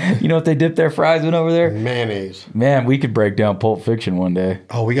 You know what they dip their fries in over there? Mayonnaise. Man, we could break down Pulp Fiction one day.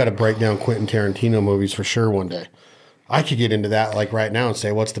 Oh, we got to break down Quentin Tarantino movies for sure one day. I could get into that like right now and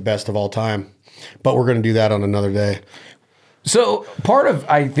say what's the best of all time. But we're going to do that on another day. So part of,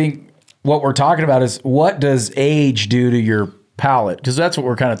 I think, what we're talking about is what does age do to your palate? Because that's what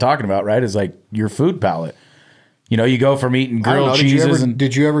we're kind of talking about, right? Is like your food palate. You know, you go from eating grilled cheeses.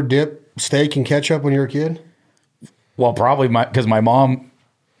 Did you ever dip steak in ketchup when you were a kid? Well, probably because my mom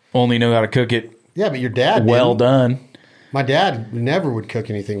only knew how to cook it. Yeah, but your dad well done. My dad never would cook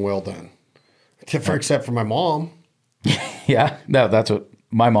anything well done, except for my mom. Yeah, no, that's what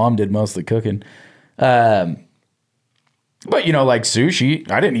my mom did most of the cooking. But, you know, like sushi,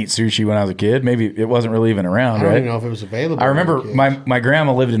 I didn't eat sushi when I was a kid. Maybe it wasn't really even around, I don't right? even know if it was available. I remember my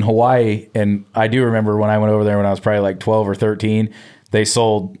grandma lived in Hawaii, and I do remember when I went over there when I was probably like 12 or 13, they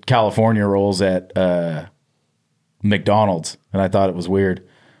sold California rolls at McDonald's, and I thought it was weird.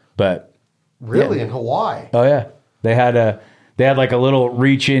 But really, in Hawaii? Oh, yeah. They had like a little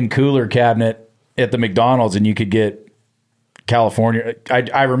reach-in cooler cabinet at the McDonald's, and you could get California.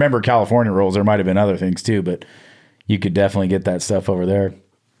 I remember California rolls. There might have been other things too, but you could definitely get that stuff over there.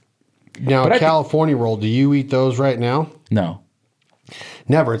 Now, a California roll, do you eat those right now? No.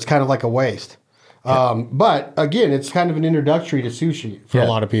 Never. It's kind of like a waste. Yeah. But again, it's kind of an introductory to sushi for a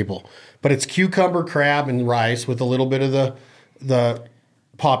lot of people. But it's cucumber, crab, and rice with a little bit of the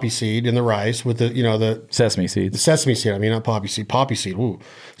poppy seed in the rice with the sesame seeds. The sesame seed. I mean, not poppy seed. Poppy seed. Ooh,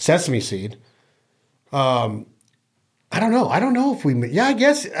 sesame seed. I don't know. I don't know if we. Yeah, I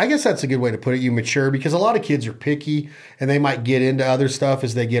guess that's a good way to put it. You mature because a lot of kids are picky and they might get into other stuff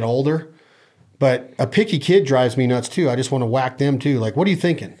as they get older. But a picky kid drives me nuts too. I just want to whack them too. Like, what are you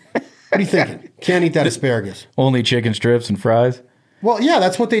thinking? What are you thinking? Can't eat that asparagus. Only chicken strips and fries. Well, yeah,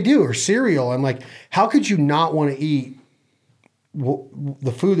 that's what they do. Or cereal. I'm like, how could you not want to eat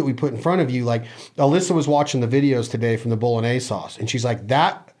the food that we put in front of you? Like, Alyssa was watching the videos today from the bolognese sauce, and she's like,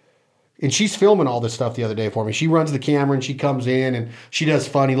 that. And she's filming all this stuff the other day for me. She runs the camera and she comes in and she does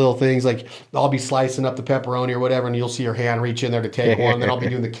funny little things. Like I'll be slicing up the pepperoni or whatever, and you'll see her hand reach in there to take one. And then I'll be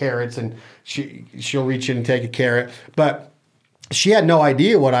doing the carrots, and she'll reach in and take a carrot. But she had no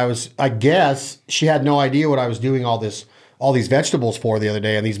idea what I was. I guess she had no idea what I was doing all these vegetables for the other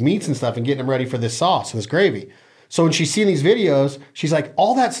day, and these meats and stuff, and getting them ready for this sauce and this gravy. So when she's seeing these videos, she's like,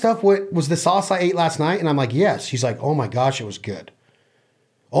 "All that stuff was the sauce I ate last night?" And I'm like, "Yes." She's like, "Oh my gosh, it was good.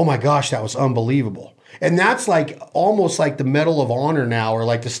 Oh my gosh, that was unbelievable." And that's like almost like the Medal of Honor now, or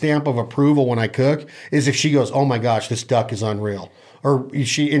like the stamp of approval when I cook, is if she goes, "Oh my gosh, this duck is unreal." Or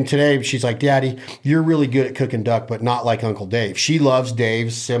today she's like, "Daddy, you're really good at cooking duck, but not like Uncle Dave." She loves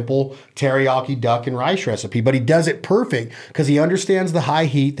Dave's simple teriyaki duck and rice recipe, but he does it perfect because he understands the high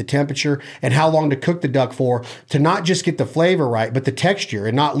heat, the temperature, and how long to cook the duck for to not just get the flavor right, but the texture,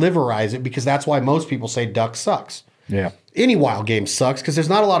 and not liverize it, because that's why most people say duck sucks. Yeah. Any wild game sucks because there's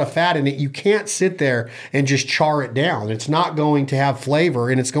not a lot of fat in it. You can't sit there and just char it down. It's not going to have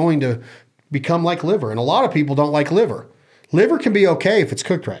flavor, and it's going to become like liver. And a lot of people don't like liver. Liver can be okay if it's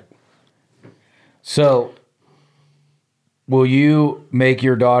cooked right. So, will you make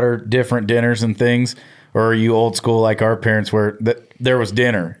your daughter different dinners and things? Or are you old school like our parents where there was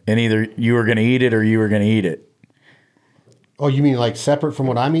dinner and either you were going to eat it or you were going to eat it? Oh, you mean like separate from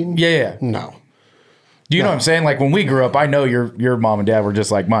what I'm eating? Yeah. No. Do you know what I'm saying? Like when we grew up, I know your mom and dad were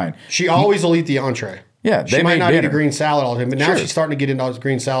just like mine. She always will eat the entree. Yeah, she might not eat a green salad all the time, but now Sure. she's starting to get into all those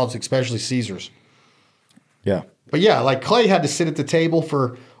green salads, especially Caesars. Yeah. But yeah, like Clay had to sit at the table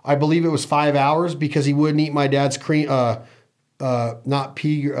for, I believe it was 5 hours because he wouldn't eat my dad's cream of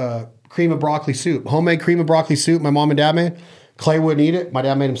broccoli soup, homemade cream of broccoli soup my mom and dad made. Clay wouldn't eat it. My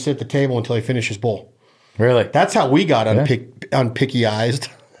dad made him sit at the table until he finished his bowl. Really? That's how we got unpicky-eyed.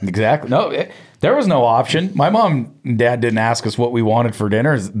 Exactly. No, there was no option. My mom and dad didn't ask us what we wanted for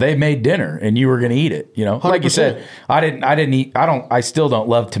dinner. They made dinner and you were going to eat it. You know, 100%. Like you said, I didn't eat, I still don't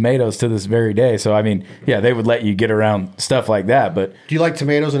love tomatoes to this very day. So, I mean, yeah, they would let you get around stuff like that. But do you like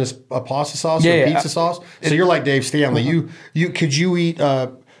tomatoes in a pasta sauce or pizza sauce? So you're like Dave Stanley. Could you eat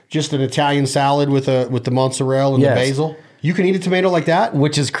just an Italian salad with the mozzarella and the basil? You can eat a tomato like that?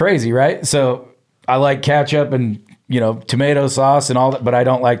 Which is crazy, right? So I like ketchup and, tomato sauce and all that, but I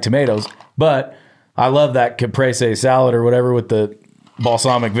don't like tomatoes. But I love that caprese salad or whatever with the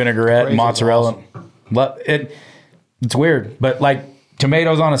balsamic vinaigrette and mozzarella. Awesome. It's weird, but like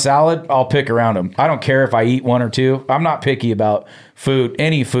tomatoes on a salad, I'll pick around them. I don't care if I eat one or two. I'm not picky about food,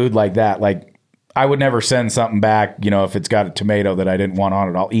 any food like that. Like, I would never send something back, if it's got a tomato that I didn't want on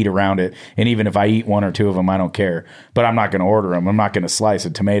it. I'll eat around it. And even if I eat one or two of them, I don't care. But I'm not going to order them. I'm not going to slice a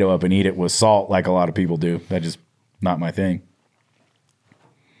tomato up and eat it with salt like a lot of people do. That's just not my thing.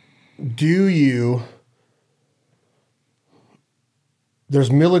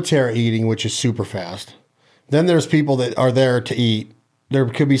 There's military eating, which is super fast. Then there's people that are there to eat. There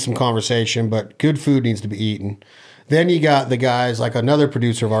could be some conversation, but good food needs to be eaten. Then you got the guys like another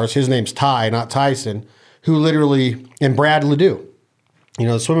producer of ours, his name's Ty, not Tyson, who literally, and Brad Ledoux,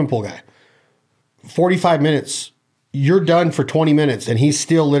 the swimming pool guy, 45 minutes, you're done for 20 minutes, and he's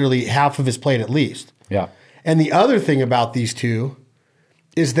still literally half of his plate at least. Yeah. And the other thing about these two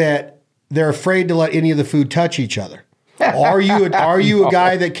is that they're afraid to let any of the food touch each other. Are you a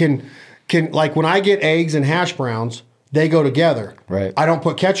guy that can like when I get eggs and hash browns, they go together. Right. I don't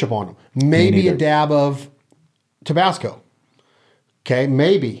put ketchup on them. Maybe a dab of Tabasco. Okay,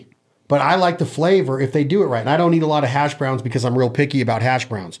 maybe. But I like the flavor if they do it right. And I don't eat a lot of hash browns because I'm real picky about hash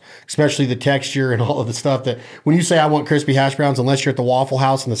browns, especially the texture and all of the stuff that when you say I want crispy hash browns, unless you're at the Waffle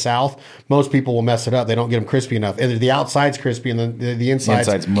House in the South, most people will mess it up. They don't get them crispy enough. Either the outside's crispy and the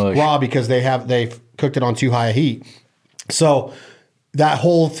inside's mush. Raw because they've cooked it on too high a heat. So that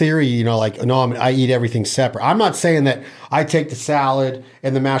whole theory, I eat everything separate. I'm not saying that I take the salad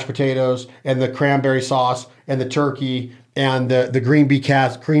and the mashed potatoes and the cranberry sauce and the turkey and the green bean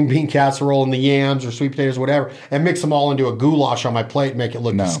casserole and the yams or sweet potatoes, whatever, and mix them all into a goulash on my plate and make it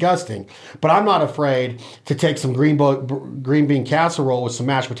look disgusting. But I'm not afraid to take some green bean casserole with some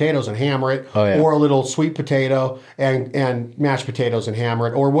mashed potatoes and hammer it, or a little sweet potato and mashed potatoes and hammer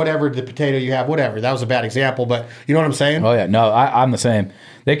it, or whatever the potato you have, whatever. That was a bad example, but you know what I'm saying? Oh, yeah. No, I'm the same.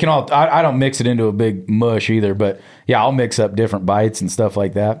 They can all, I don't mix it into a big mush either, but yeah, I'll mix up different bites and stuff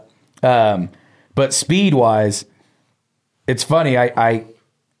like that. But speed-wise, it's funny. I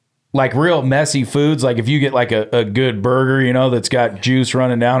like real messy foods. Like if you get like a good burger, that's got juice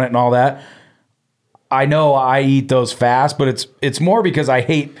running down it and all that. I know I eat those fast, but it's more because I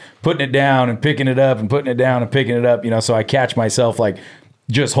hate putting it down and picking it up and putting it down and picking it up. So I catch myself like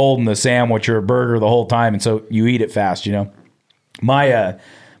just holding the sandwich or a burger the whole time, and so you eat it fast.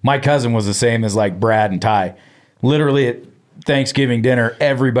 My cousin was the same as like Brad and Ty. Literally at Thanksgiving dinner,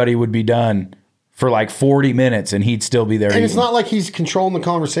 everybody would be done for like 40 minutes and he'd still be there. And it's not like he's controlling the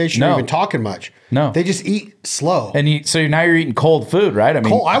conversation or even talking much. No. They just eat slow. And so now you're eating cold food, right? I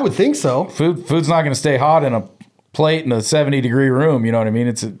mean, I would think so. Food's not going to stay hot in a plate in a 70-degree room. You know what I mean?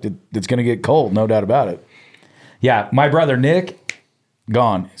 It's going to get cold, no doubt about it. Yeah, my brother Nick,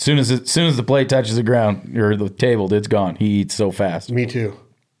 gone. As soon as the plate touches the ground or the table, it's gone. He eats so fast. Me too.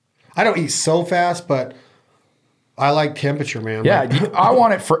 I don't eat so fast, but I like temperature, man. Yeah, I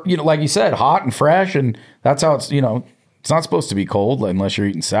want it, like you said, hot and fresh, and that's how it's, it's not supposed to be cold unless you're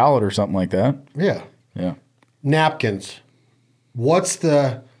eating salad or something like that. Yeah. Yeah. Napkins. What's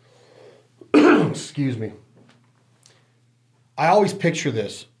the, excuse me. I always picture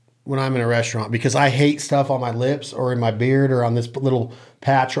this when I'm in a restaurant because I hate stuff on my lips or in my beard or on this little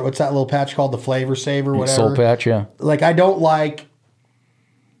patch. Or what's that little patch called? The Flavor Saver, whatever. Soul patch, yeah. Like, I don't like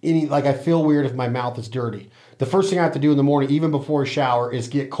I feel weird if my mouth is dirty. The first thing I have to do in the morning, even before a shower, is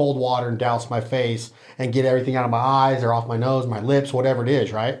get cold water and douse my face and get everything out of my eyes or off my nose, my lips, whatever it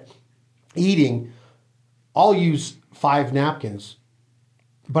is, right? Eating, I'll use 5 napkins,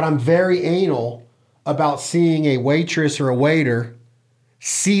 but I'm very anal about seeing a waitress or a waiter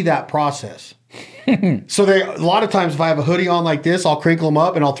see that process. So a lot of times if I have a hoodie on like this, I'll crinkle them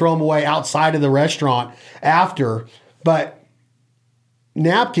up and I'll throw them away outside of the restaurant after, but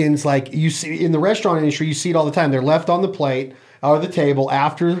napkins, like you see in the restaurant industry, you see it all the time. They're left on the plate or the table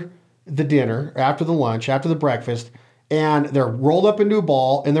after the dinner, after the lunch, after the breakfast, and they're rolled up into a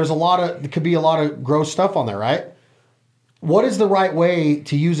ball. And there could be a lot of gross stuff on there, right? What is the right way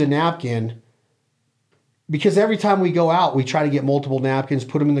to use a napkin? Because every time we go out, we try to get multiple napkins,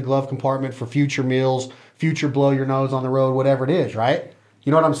 put them in the glove compartment for future meals, future blow your nose on the road, whatever it is, right?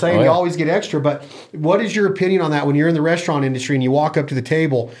 You know what I'm saying? Oh, yeah. You always get extra, but what is your opinion on that when you're in the restaurant industry and you walk up to the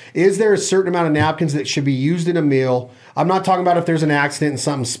table? Is there a certain amount of napkins that should be used in a meal? I'm not talking about if there's an accident and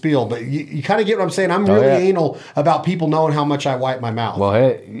something spilled, but you kind of get what I'm saying. I'm really anal about people knowing how much I wipe my mouth. Well,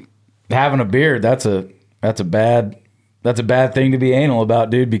 hey, having a beard, that's a bad thing to be anal about,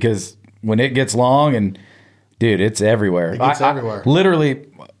 dude, because when it gets long and dude, it's everywhere. It gets everywhere. Literally,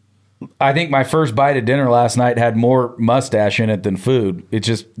 I think my first bite of dinner last night had more mustache in it than food. It's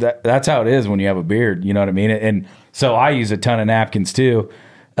just that's how it is when you have a beard. You know what I mean? And so I use a ton of napkins too.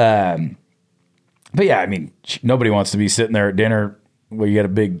 But yeah, I mean, nobody wants to be sitting there at dinner where you got a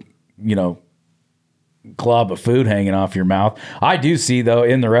big, glob of food hanging off your mouth. I do see though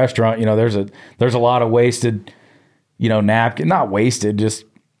in the restaurant, there's a lot of wasted, napkin, not wasted, just,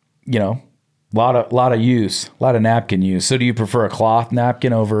 lot of use, a lot of napkin use. So do you prefer a cloth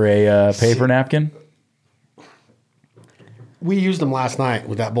napkin over a paper napkin? We used them last night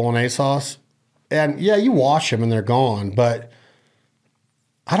with that bolognese sauce. And yeah, you wash them and they're gone, but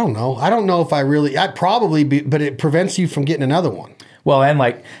I don't know. I don't know if I'd probably be, but it prevents you from getting another one. Well, and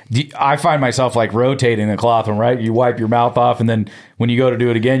I find myself rotating the cloth one, right? You wipe your mouth off, and then when you go to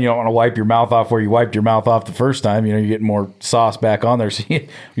do it again, you don't want to wipe your mouth off where you wiped your mouth off the first time. You're getting more sauce back on there. So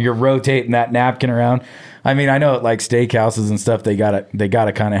you're rotating that napkin around. I mean, I know at steakhouses and stuff, they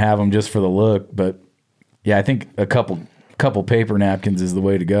gotta kind of have them just for the look. But yeah, I think a couple paper napkins is the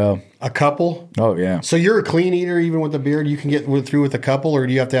way to go. A couple? Oh, yeah. So you're a clean eater even with the beard? You can get through with a couple, or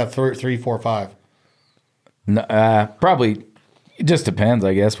do you have to have 3, 4, 5? No, probably. It just depends,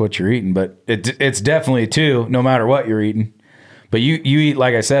 I guess, what you're eating. But it's definitely 2, no matter what you're eating. But you eat,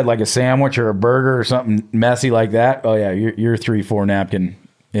 like I said, like a sandwich or a burger or something messy like that. Oh, yeah, you're 3, 4 napkin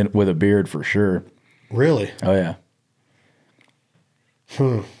with a beard for sure. Really? Oh, yeah.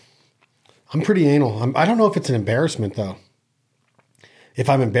 I'm pretty anal. I don't know if it's an embarrassment, though. If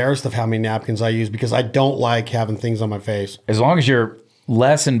I'm embarrassed of how many napkins I use, because I don't like having things on my face. As long as you're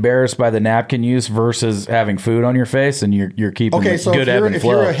less embarrassed by the napkin use versus having food on your face, and you're keeping good ebb and flow. If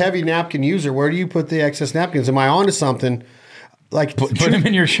you're a heavy napkin user, where do you put the excess napkins? Am I onto something? Put them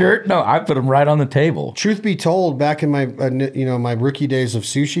in your shirt? No, I put them right on the table. Truth be told, back in my my rookie days of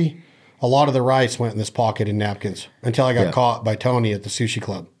sushi, a lot of the rice went in this pocket in napkins until I got caught by Tony at the sushi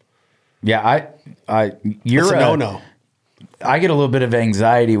club. Yeah, you're a no-no. I get a little bit of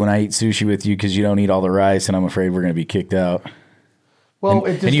anxiety when I eat sushi with you because you don't eat all the rice, and I'm afraid we're going to be kicked out. Well,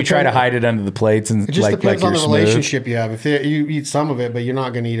 and you try to hide it under the plates, and it just depends on the relationship you have. If you eat some of it, but you're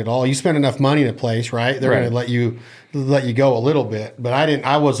not going to eat it all, you spend enough money in a place, right? They're going to let you go a little bit. But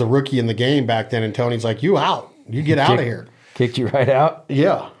I was a rookie in the game back then, and Tony's like, "You out? You get out of here." Kicked you right out.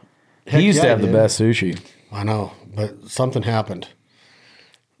 Yeah, he used to have the best sushi. I know, but something happened.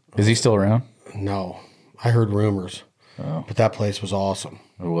 Is he still around? No, I heard rumors. Oh. But that place was awesome.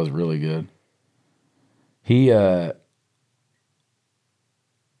 It was really good.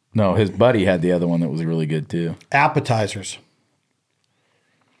 No, his buddy had the other one that was really good too. Appetizers.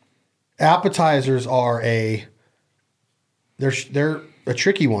 Appetizers are they're a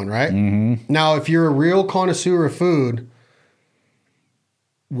tricky one, right? Mm-hmm. Now, if you're a real connoisseur of food,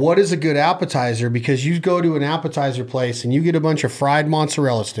 what is a good appetizer? Because you go to an appetizer place and you get a bunch of fried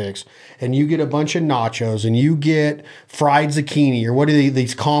mozzarella sticks and you get a bunch of nachos and you get fried zucchini, or what are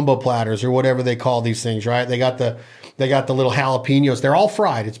these combo platters or whatever they call these things, right? They got the little jalapenos. They're all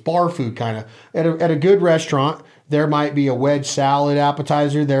fried. It's bar food kind of. At a good restaurant, there might be a wedge salad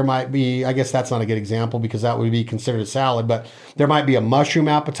appetizer. There might be, I guess that's not a good example because that would be considered a salad, but there might be a mushroom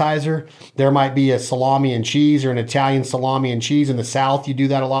appetizer. There might be a salami and cheese, or an Italian salami and cheese. In the South, you do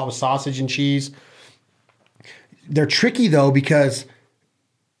that a lot with sausage and cheese. They're tricky though, because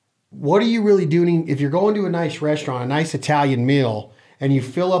what are you really doing if you're going to a nice restaurant, a nice Italian meal, and you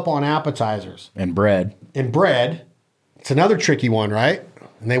fill up on appetizers and bread? It's another tricky one, right?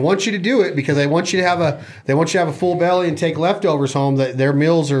 And they want you to do it because they want you to have a full belly and take leftovers home. That their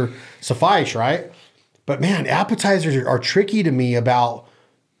meals are suffice, right? But man, appetizers are tricky to me about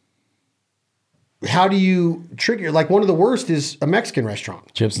how do you trigger. Like, one of the worst is a Mexican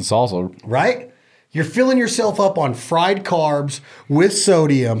restaurant. Chips and salsa. Right? You're filling yourself up on fried carbs with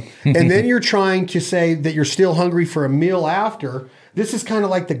sodium, and then you're trying to say that you're still hungry for a meal after. This is kind of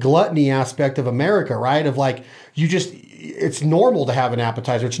like the gluttony aspect of America, right? Of like, it's normal to have an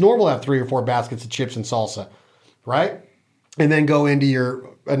appetizer. It's normal to have 3 or 4 baskets of chips and salsa, right? And then go into your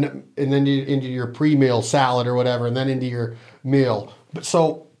pre-meal salad or whatever, and then into your meal. But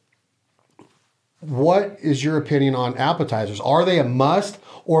so, what is your opinion on appetizers? Are they a must?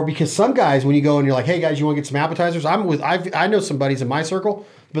 Or because some guys, when you go and you're like, "Hey guys, you want to get some appetizers?" I know some buddies in my circle,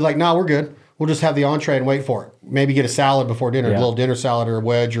 but like, "No, we're good. We'll just have the entree and wait for it. Maybe get a salad before dinner, a little dinner salad or a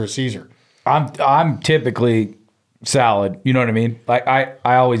wedge or a Caesar." I'm typically salad. You know what I mean? Like I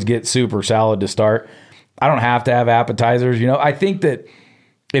always get super salad to start. I don't have to have appetizers. I think that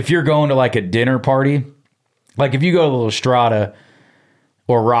if you're going to like a dinner party, like if you go to La Strada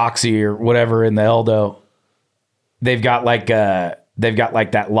or Roxy or whatever in the Eldo, they've got like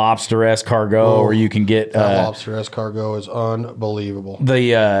that lobster escargot, or you can get that lobster escargot is unbelievable.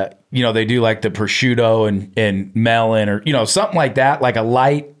 They do like the prosciutto and melon, or something like that, like a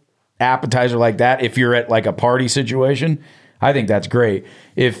light appetizer like that. If you're at like a party situation, I think that's great.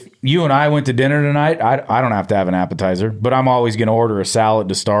 If you and I went to dinner tonight, I don't have to have an appetizer, but I'm always going to order a salad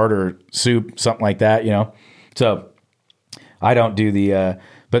to start or soup, something like that, you know. So I don't do the,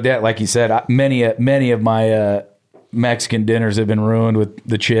 but that, like you said, many of my Mexican dinners have been ruined with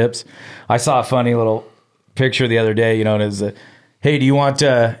the chips. I saw a funny little picture the other day, you know, and it's hey, do you want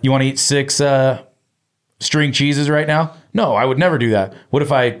to eat 6 string cheeses right now? No, I would never do that. What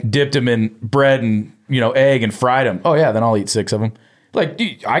if I dipped them in bread and, you know, egg and fried them? Oh yeah, then I'll eat 6 of them. Like,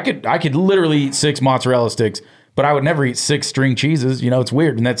 dude, I could literally eat 6 mozzarella sticks, but I would never eat 6 string cheeses. You know, it's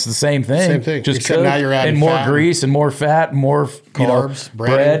weird, and that's the same thing. Same thing. Just Except now you're adding and more fat grease and more fat, and more carbs,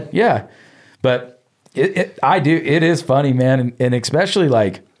 bread. Yeah, but it is funny, man, and especially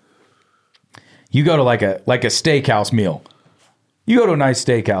like you go to like a steakhouse meal. You go to a nice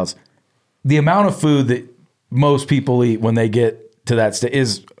steakhouse. The amount of food that most people eat when they get to that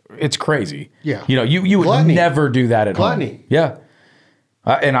it's crazy. Yeah. You know, you would Gluttony. never do that at home. Yeah.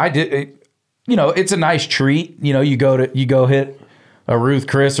 And I did, you know, it's a nice treat. You know, you go hit a Ruth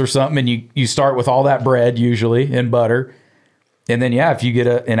Chris or something and you start with all that bread usually and butter. And then, yeah, if you get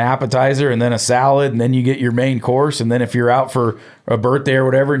an appetizer and then a salad and then you get your main course. And then if you're out for a birthday or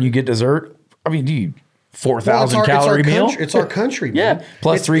whatever and you get dessert, I mean, dude, 4,000 calorie meal. It's our country, man. Yeah.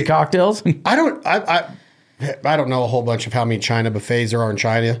 Plus 3 cocktails. I don't know a whole bunch of how many China buffets there are in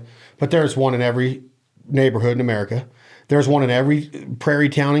China, but there's one in every neighborhood in America. There's one in every prairie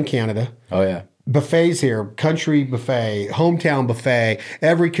town in Canada. Oh, yeah. Buffets here, country buffet, hometown buffet.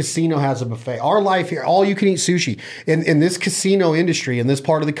 Every casino has a buffet. Our life here, all you can eat sushi. In this casino industry, in this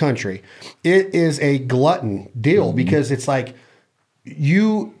part of the country, it is a glutton deal because it's like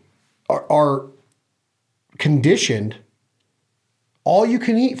you are conditioned. All you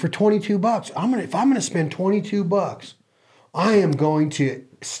can eat for $22. If I'm gonna spend $22, I am going to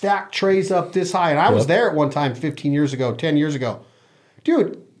stack trays up this high. And I was there at one time 15 years ago, 10 years ago.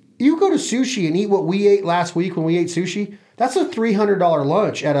 Dude, you go to sushi and eat what we ate last week when we ate sushi, that's a $300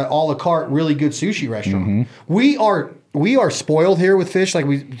 lunch at an a la carte really good sushi restaurant. Mm-hmm. We are spoiled here with fish, like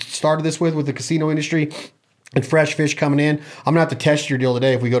we started this with the casino industry. And fresh fish coming in. I'm going to have to test your deal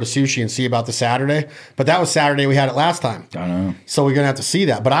today if we go to sushi and see about the Saturday. But that was Saturday. We had it last time. I know. So we're going to have to see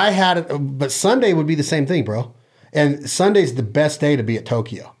that. But I had it. But Sunday would be the same thing, bro. And Sunday's the best day to be at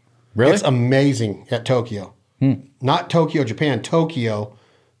Tokyo. Really? It's amazing at Tokyo. Not Tokyo, Japan. Tokyo,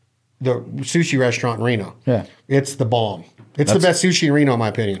 the sushi restaurant in Reno. Yeah. It's the bomb. It's the best sushi in Reno, in my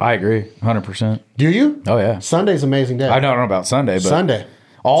opinion. I agree. 100%. Do you? Oh, yeah. Sunday's an amazing day. I don't know about Sunday, but Sunday.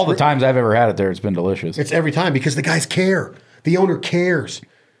 All the times I've ever had it there, it's been delicious. It's every time because the guys care. The owner cares.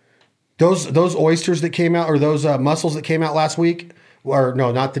 Those oysters that came out, or those mussels that came out last week, or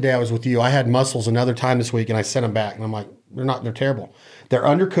no, not the day I was with you. I had mussels another time this week, and I sent them back, and I'm like, they're terrible. They're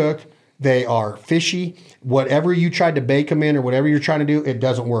undercooked. They are fishy. Whatever you tried to bake them in, or whatever you're trying to do, it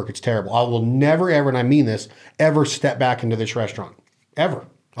doesn't work. It's terrible. I will never, ever, and I mean this, ever step back into this restaurant. Ever.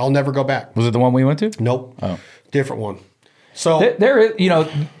 I'll never go back. Was it the one we went to? Nope. Oh, different one. So there is, you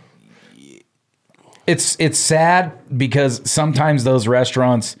know, it's sad because sometimes those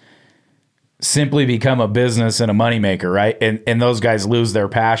restaurants simply become a business and a moneymaker, right? And those guys lose their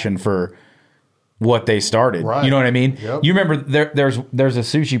passion for what they started. Right. You know what I mean? Yep. You remember there's a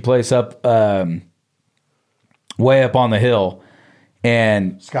sushi place up way up on the hill,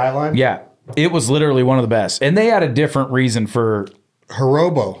 and Skyline? Yeah, it was literally one of the best. And they had a different reason for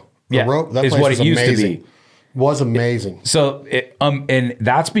Hirobo. Yeah, that is place what was it used amazing. to be. Was amazing. So, and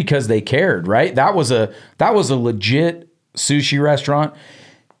that's because they cared, right? That was a legit sushi restaurant.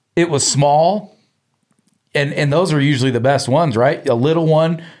 It was small, and those are usually the best ones, right? A little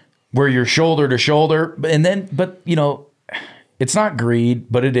one where you're shoulder to shoulder, but you know, it's not greed,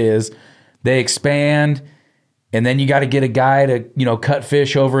 but it is. They expand, and then you got to get a guy to, you know, cut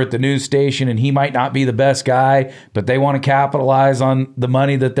fish over at the news station, and he might not be the best guy, but they want to capitalize on the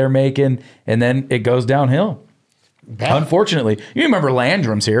money that they're making, and then it goes downhill. Bad. Unfortunately. You remember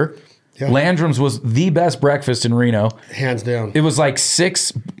Landrum's here. Yeah. Landrum's was the best breakfast in Reno. Hands down. It was like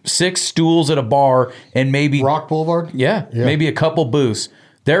six stools at a bar and maybe Rock Boulevard? Yeah. Maybe a couple booths.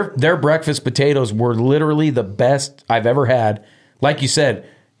 Their breakfast potatoes were literally the best I've ever had. Like you said,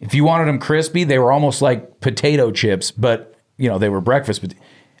 if you wanted them crispy, they were almost like potato chips, but you know, they were breakfast.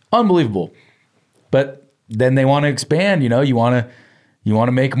 Unbelievable. But then they want to expand, you know, you want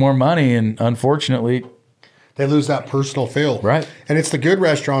to make more money, and unfortunately they lose that personal feel. Right. And it's the good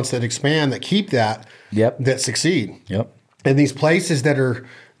restaurants that expand, that keep that, that succeed. Yep. And these places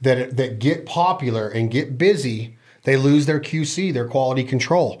that get popular and get busy, they lose their QC, their quality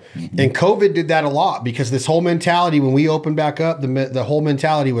control. Mm-hmm. And COVID did that a lot because this whole mentality, when we opened back up, the whole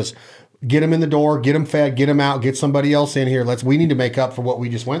mentality was get them in the door, get them fed, get them out, get somebody else in here. We need to make up for what we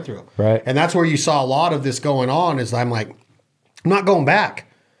just went through. Right. And that's where you saw a lot of this going on is I'm like, I'm not going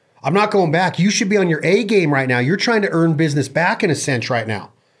back. I'm not going back. You should be on your A game right now. You're trying to earn business back in a sense right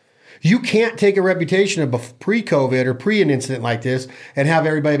now. You can't take a reputation of pre-COVID or pre an incident like this and have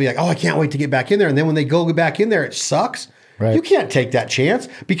everybody be like, oh, I can't wait to get back in there. And then when they go back in there, it sucks. Right. You can't take that chance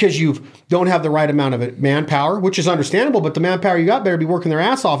because you don't have the right amount of manpower, which is understandable. But the manpower you got better be working their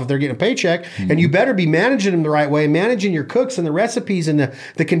ass off if they're getting a paycheck. Mm-hmm. And you better be managing them the right way, managing your cooks and the recipes and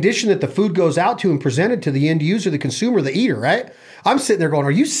the condition that the food goes out to and presented to the end user, the consumer, the eater, right? I'm sitting there going,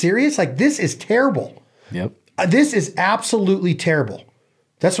 are you serious? Like, this is terrible. Yep. This is absolutely terrible.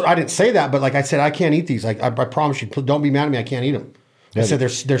 That's what I didn't say that, but like I said, I can't eat these. Like I promise you, don't be mad at me. I can't eat them. I said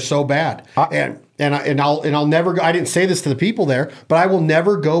they're so bad, and I'll never go. I didn't say this to the people there, but I will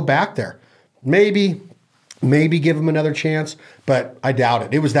never go back there. Maybe give them another chance, but I doubt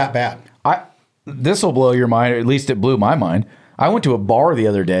it. It was that bad. This will blow your mind, or at least it blew my mind. I went to a bar the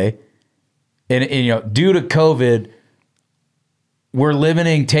other day, and you know, due to COVID, we're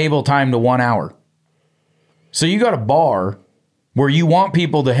limiting table time to 1 hour. So you got a bar where you want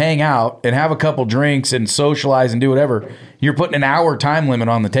people to hang out and have a couple drinks and socialize and do whatever, you're putting an hour time limit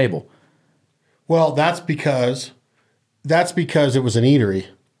on the table. Well, that's because it was an eatery.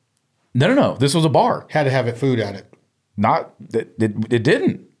 No. This was a bar. Had to have food at it. It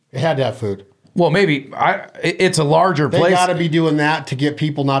didn't. It had to have food. Well, maybe it's a larger place. They got to be doing that to get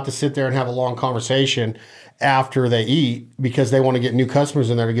people not to sit there and have a long conversation after they eat because they want to get new customers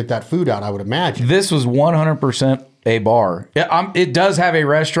in there to get that food out, I would imagine. This was 100% a bar. It does have a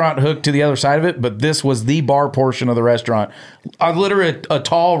restaurant hooked to the other side of it, but this was the bar portion of the restaurant. Literally a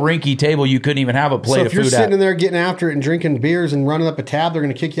tall, rinky table you couldn't even have a plate of food at. So if you're sitting in there getting after it and drinking beers and running up a tab, they're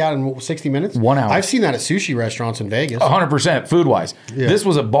going to kick you out in 60 minutes? 1 hour. I've seen that at sushi restaurants in Vegas. 100% food-wise. Yeah. This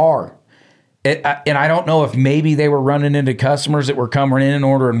was a bar. And I don't know if maybe they were running into customers that were coming in and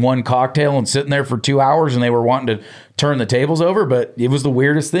ordering one cocktail and sitting there for 2 hours and they were wanting to turn the tables over, but it was the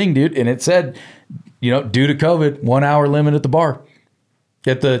weirdest thing, dude. And it said, you know, due to COVID, 1 hour limit at the bar.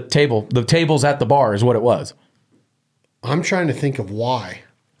 At the table. The tables at the bar is what it was. I'm trying to think of why.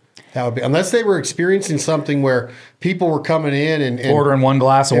 That would be, unless they were experiencing something where people were coming in and ordering one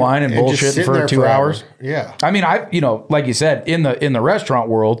glass of wine and bullshitting for 2 hours. Yeah. I mean, like you said, in the restaurant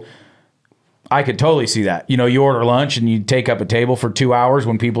world, I could totally see that. You know, you order lunch and you take up a table for 2 hours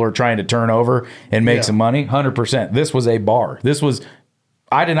when people are trying to turn over and make some money. 100%. This was a bar.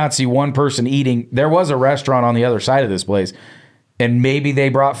 I did not see one person eating. There was a restaurant on the other side of this place, and maybe they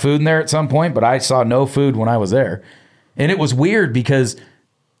brought food in there at some point, but I saw no food when I was there. And it was weird because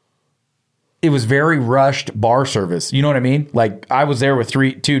it was very rushed bar service. You know what I mean? Like, I was there with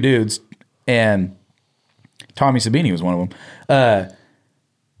two dudes, and Tommy Sabini was one of them.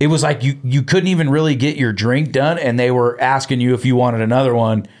 It was like you couldn't even really get your drink done, and they were asking you if you wanted another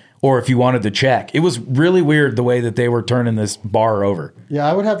one or if you wanted to check. It was really weird the way that they were turning this bar over. Yeah,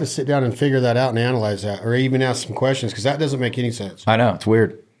 I would have to sit down and figure that out and analyze that, or even ask some questions, because that doesn't make any sense. I know, it's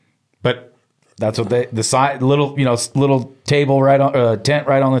weird, but that's what little table right on tent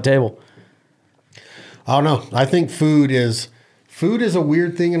right on the table. I don't know. I think food is a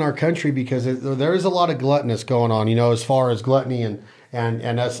weird thing in our country because there is a lot of gluttonous going on. You know, as far as gluttony and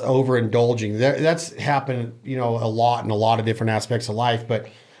us overindulging. That's happened, you know, a lot in a lot of different aspects of life. But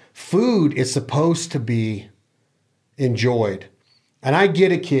food is supposed to be enjoyed. And I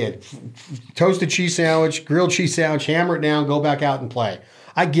get a kid. Toasted cheese sandwich, grilled cheese sandwich, hammer it down, go back out and play.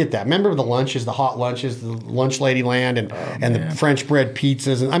 I get that. Remember the lunches, the hot lunches, the lunch lady land and the French bread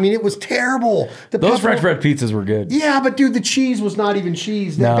pizzas. And I mean, it was terrible. Those French bread pizzas were good. Yeah, but dude, the cheese was not even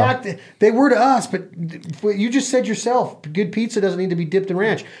cheese. No. In fact, they were to us, but you just said yourself, good pizza doesn't need to be dipped in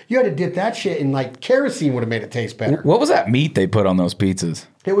ranch. You had to dip that shit in like kerosene would have made it taste better. What was that meat they put on those pizzas?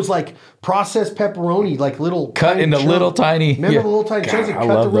 It was like processed pepperoni, like little cut into chunks. Little tiny. Remember the little tiny chunks that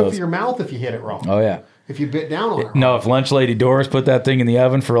cut the roof of your mouth if you hit it wrong. Oh yeah. If you bit down on it. No, if Lunch Lady Doris put that thing in the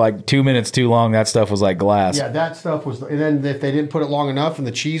oven for like 2 minutes too long, that stuff was like glass. Yeah, that stuff was. And then if they didn't put it long enough and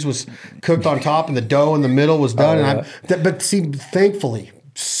the cheese was cooked on top and the dough in the middle was done. But see, thankfully,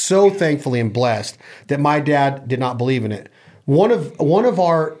 so thankfully and blessed that my dad did not believe in it. One of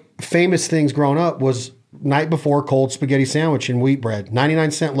our famous things growing up was night before cold spaghetti sandwich and wheat bread.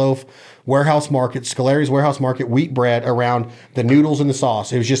 99-cent loaf, warehouse market, Scolari's warehouse market, wheat bread around the noodles and the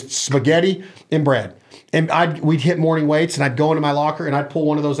sauce. It was just spaghetti and bread. And we'd hit morning weights, and I'd go into my locker, and I'd pull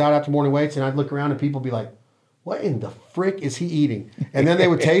one of those out after morning weights, and I'd look around, and people would be like, what in the frick is he eating? And then they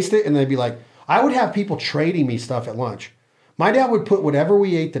would taste it, and they'd be like, I would have people trading me stuff at lunch. My dad would put whatever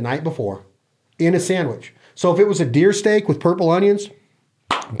we ate the night before in a sandwich. So if it was a deer steak with purple onions,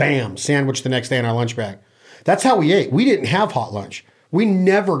 Bam, sandwich the next day in our lunch bag. That's how we ate. We didn't have hot lunch. We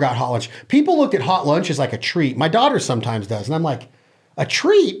never got hot lunch. People looked at hot lunch as like a treat. My daughter sometimes does. And I'm like, a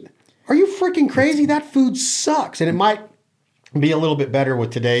treat? Are you freaking crazy? That food sucks. And it might be a little bit better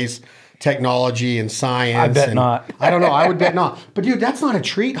with today's technology and science. I bet not. I don't know. I would bet not. But dude, that's not a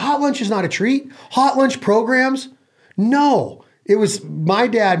treat. Hot lunch is not a treat. Hot lunch programs? No. It was my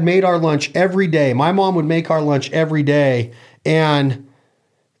dad made our lunch every day. My mom would make our lunch every day. And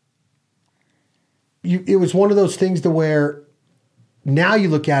it was one of those things to where now you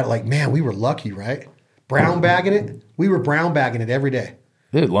look at it like, man, we were lucky, right? Brown bagging it. We were brown bagging it every day.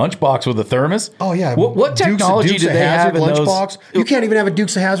 Dude, lunchbox with a thermos? Oh, yeah. What technology Dukes do of they Hazzard have in those? lunchbox? You can't even have a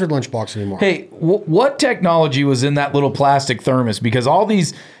Dukes of Hazzard lunchbox anymore. Hey, what technology was in that little plastic thermos? Because all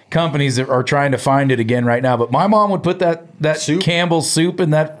these companies are trying to find it again right now. But my mom would put that Soup? Campbell's soup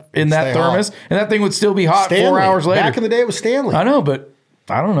in that Stay thermos, hot. and that thing would still be hot 4 hours later. Back in the day, it was Stanley. I know, but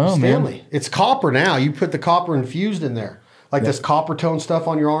I don't know, Stanley. man. It's copper now. You put the copper infused in there. Like this copper tone stuff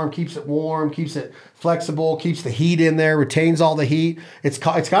on your arm keeps it warm, keeps it flexible, keeps the heat in there, retains all the heat. It's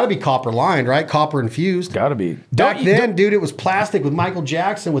got to be copper lined, right? Copper infused. Got to be. Back then, dude, it was plastic with Michael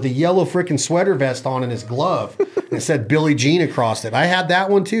Jackson with a yellow freaking sweater vest on and his glove. And it said Billie Jean across it. I had that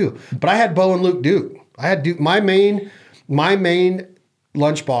one too. But I had Bo and Luke Duke. I had Duke. My main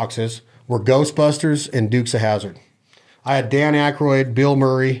lunch boxes were Ghostbusters and Dukes of Hazzard. I had Dan Aykroyd, Bill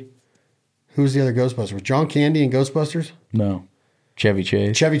Murray. Who's the other Ghostbuster? Was John Candy in Ghostbusters? No. Chevy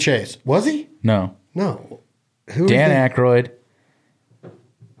Chase. Chevy Chase. Was he? No. No. Who Dan Aykroyd.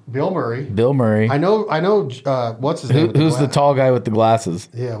 Bill Murray. Bill Murray. I know. What's his name? Who's the tall guy with the glasses?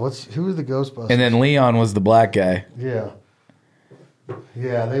 Yeah. Who was the Ghostbuster? And then Leon was the black guy. Yeah.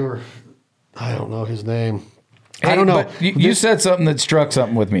 Yeah, they were. I don't know his name. Hey, I don't know. But you said something that struck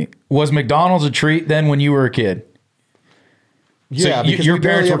something with me. Was McDonald's a treat then when you were a kid? Yeah, So because your we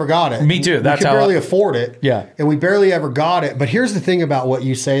barely parents ever got it. Me too. That's we could how barely afford it. Yeah. And we barely ever got it. But here's the thing about what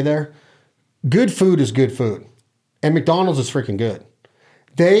you say there. Good food is good food. And McDonald's is freaking good.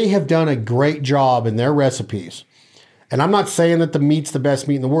 They have done a great job in their recipes. And I'm not saying that the meat's the best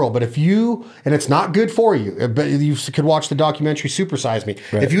meat in the world, but and it's not good for you, but you could watch the documentary Super Size Me.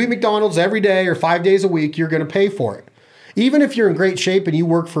 Right. If you eat McDonald's every day or 5 days a week, you're going to pay for it. Even if you're in great shape and you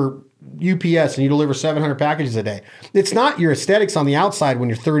work for UPS and you deliver 700 packages a day, it's not your aesthetics on the outside when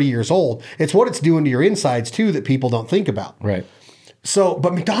you're 30 years old. It's what it's doing to your insides too that people don't think about. Right. So,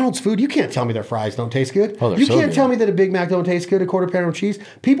 but McDonald's food, you can't tell me their fries don't taste good. Oh, they're you so can't good. tell me that a Big Mac don't taste good, a quarter pounder with cheese.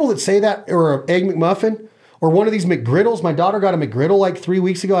 People that say that, or an Egg McMuffin, or one of these McGriddles. My daughter got a McGriddle like 3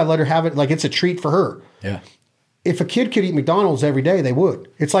 weeks ago. I let her have it like it's a treat for her. Yeah. If a kid could eat McDonald's every day, they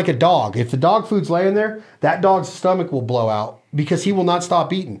would. It's like a dog. If the dog food's laying there, that dog's stomach will blow out because he will not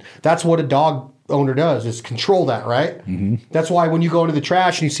stop eating. That's what a dog owner does, is control that, right? Mm-hmm. That's why when you go into the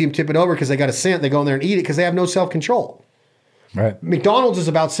trash and you see them tip it over because they got a scent, they go in there and eat it because they have no self-control. Right. McDonald's is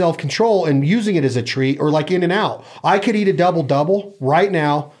about self-control and using it as a treat, or like In-N-Out. I could eat a double-double right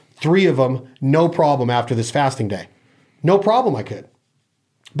now, 3 of them, no problem after this fasting day. No problem I could.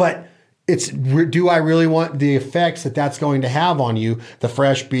 But do I really want the effects that that's going to have on you? The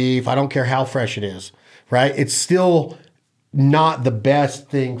fresh beef, I don't care how fresh it is, right? It's still not the best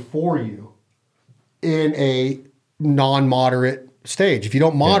thing for you in a non-moderate stage. If you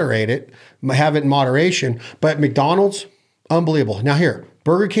don't moderate it, have it in moderation. But McDonald's, unbelievable. Now here,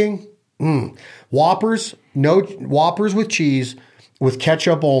 Burger King, Whoppers, no Whoppers with cheese, with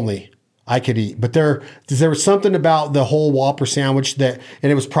ketchup only. I could eat, but there was something about the whole Whopper sandwich and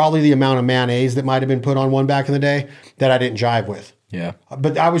it was probably the amount of mayonnaise that might have been put on one back in the day that I didn't jive with. Yeah.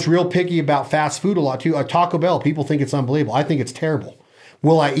 But I was real picky about fast food a lot too. Taco Bell, people think it's unbelievable. I think it's terrible.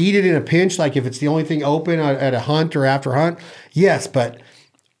 Will I eat it in a pinch, like if it's the only thing open at a hunt or after hunt? Yes, but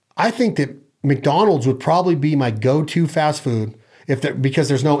I think that McDonald's would probably be my go-to fast food because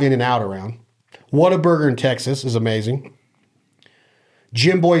there's no In-N-Out around. Whataburger in Texas is amazing.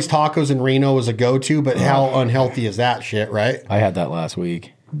 Jim Boy's Tacos in Reno is a go-to, but how unhealthy is that shit, right? I had that last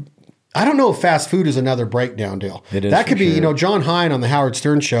week. I don't know if fast food is another breakdown deal. It is that could for be, sure. John Hine on the Howard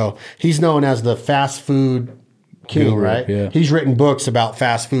Stern show. He's known as the fast food king, Guru, right? yeah. He's written books about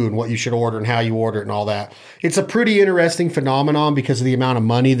fast food and what you should order and how you order it and all that. It's a pretty interesting phenomenon because of the amount of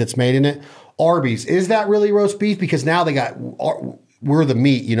money that's made in it. Arby's, is that really roast beef? Because now we're the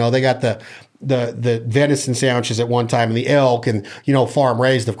meat, they got the venison sandwiches at one time and the elk and, farm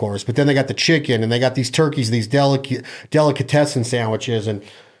raised, of course, but then they got the chicken and they got these turkeys, these delicatessen sandwiches, and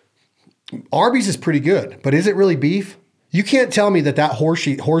Arby's is pretty good, but is it really beef? You can't tell me that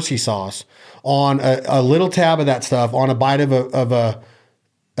horsey sauce on a little tab of that stuff on a bite of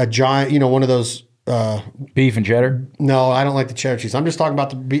a giant, one of those Beef and cheddar? No, I don't like the cheddar cheese. I'm just talking about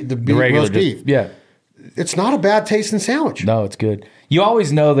the Regular roast beef. Yeah. It's not a bad tasting sandwich. No, it's good. You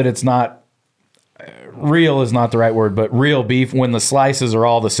always know that it's not real is not the right word, but real beef when the slices are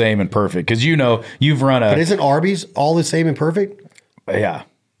all the same and perfect. Because you've run But isn't Arby's all the same and perfect? Yeah,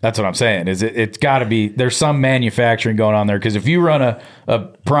 that's what I'm saying. It's got to be, there's some manufacturing going on there. Because if you run a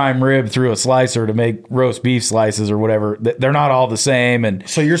prime rib through a slicer to make roast beef slices or whatever, they're not all the same. And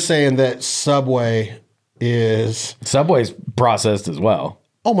So you're saying that Subway's processed as well.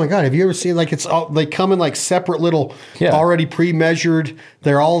 Oh my God! Have you ever seen they come in like separate little, already pre-measured?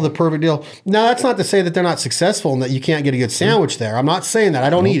 They're all the perfect deal. Now that's not to say that they're not successful and that you can't get a good sandwich there. I'm not saying that.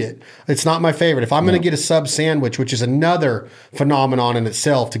 I don't eat it. It's not my favorite. If I'm going to get a sub sandwich, which is another phenomenon in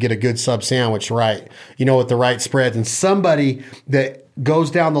itself, to get a good sub sandwich right, with the right spreads and somebody that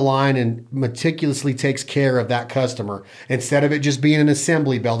goes down the line and meticulously takes care of that customer instead of it just being an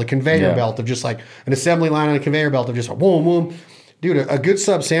assembly belt, a conveyor belt of just like an assembly line on a conveyor belt of just boom, boom. Dude, a good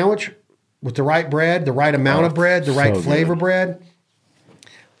sub sandwich with the right bread, the right amount of bread, the right flavor bread.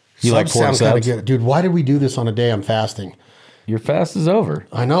 You like pork subs? Good. Dude, why did we do this on a day I'm fasting? Your fast is over.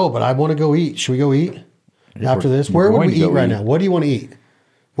 I know, but I want to go eat. Should we go eat after this? Where would we eat right now? What do you want to eat?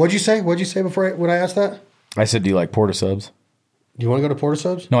 What'd you say? What'd you say when I asked that? I said, do you like porta subs? Do you want to go to porta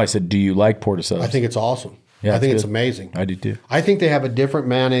subs? No, I said, do you like porta subs? I think it's awesome. Yeah, I think it's amazing. I do too. I think they have a different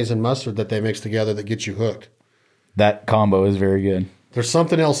mayonnaise and mustard that they mix together that gets you hooked. That combo is very good. There's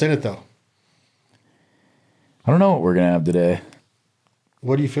something else in it, though. I don't know what we're going to have today.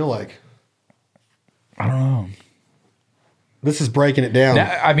 What do you feel like? I don't know. This is breaking it down.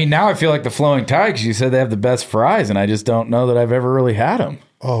 Now I feel like the Flowing Tide because you said they have the best fries, and I just don't know that I've ever really had them.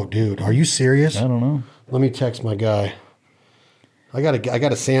 Oh, dude. Are you serious? I don't know. Let me text my guy. I got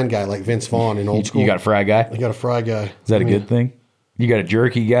a sand guy like Vince Vaughn in old school. You got a fry guy? I got a fry guy. Is that a good thing? You got a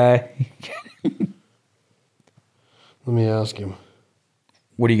jerky guy? Let me ask him.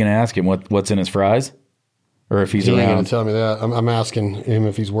 What are you going to ask him? What's in his fries? Or if he's He around? ain't going to tell me that. I'm asking him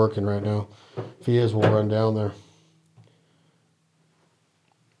if he's working right now. If he is, we'll run down there.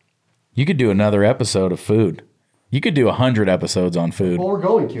 You could do another episode of food. You could do 100 episodes on food. Well, we're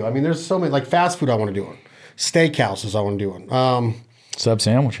going to. I mean, there's so many, like fast food I want to do on. Steakhouses I want to do on. Sub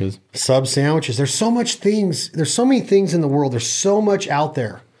sandwiches. Sub sandwiches. There's so much things. There's so many things in the world. There's so much out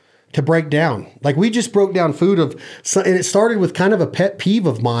there to break down. Like we just broke down food and it started with kind of a pet peeve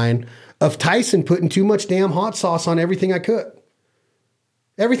of mine of Tyson putting too much damn hot sauce on everything I cook.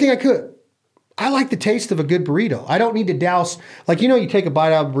 Everything I cook. I like the taste of a good burrito. I don't need to douse, you take a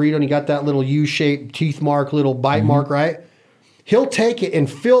bite out of a burrito and you got that little U-shaped teeth mark, little bite mark, right? He'll take it and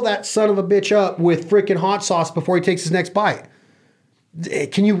fill that son of a bitch up with freaking hot sauce before he takes his next bite.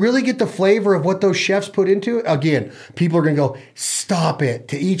 Can you really get the flavor of what those chefs put into it? Again, people are going to go, stop it,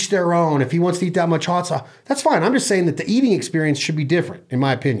 to each their own. If he wants to eat that much hot sauce, that's fine. I'm just saying that the eating experience should be different, in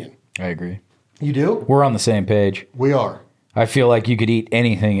my opinion. I agree. You do? We're on the same page. We are. I feel like you could eat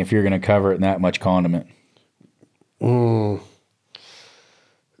anything if you're going to cover it in that much condiment. Do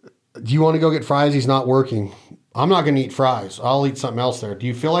you want to go get fries? He's not working. I'm not going to eat fries. I'll eat something else there. Do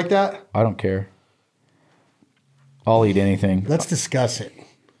you feel like that? I don't care. I'll eat anything. Let's discuss it.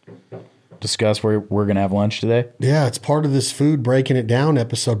 Discuss where we're going to have lunch today? Yeah, it's part of this food breaking it down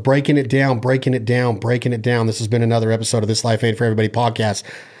episode. Breaking it down, breaking it down, breaking it down. This has been another episode of This Life Ain't For Everybody podcast,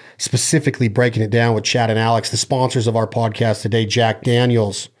 specifically breaking it down with Chad and Alex. The sponsors of our podcast today, Jack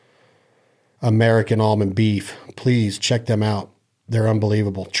Daniels, American Almond Beef. Please check them out. They're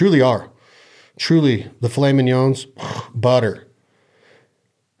unbelievable. Truly are. Truly, the filet mignons, butter.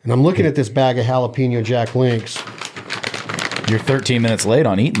 And I'm looking at this bag of jalapeno Jack Links. You're 13 minutes late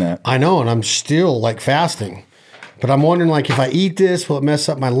on eating that. I know, and I'm still fasting. But I'm wondering, if I eat this, will it mess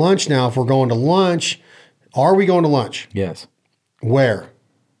up my lunch now? If we're going to lunch, are we going to lunch? Yes. Where?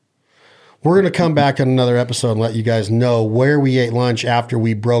 We're going to come back on another episode and let you guys know where we ate lunch after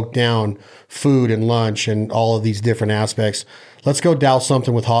we broke down food and lunch and all of these different aspects. Let's go douse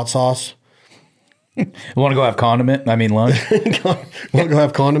something with hot sauce. Want to go have lunch? Want to go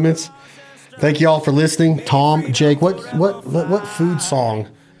have condiments? Thank you all for listening. Tom, Jake, what food song?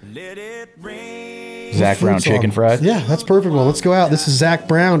 Zac Brown Chicken Fried? Yeah, that's a perfect one. Let's go out. This is Zac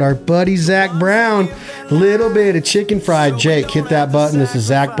Brown, our buddy Zac Brown. Little bit of chicken fried. Jake, hit that button. This is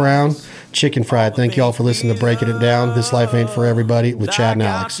Zac Brown, Chicken Fried. Thank you all for listening to Breaking It Down. This Life Ain't For Everybody with Chad and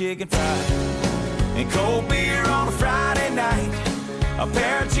Alex. And cold beer on a Friday night. A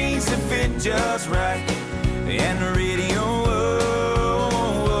pair of jeans that fit just right. And the radio up.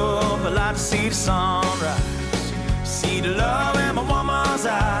 I like to see the sunrise. See the love in my woman's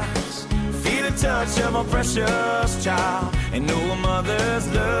eyes. Feel the touch of my precious child. And know a mother's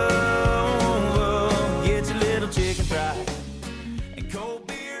love.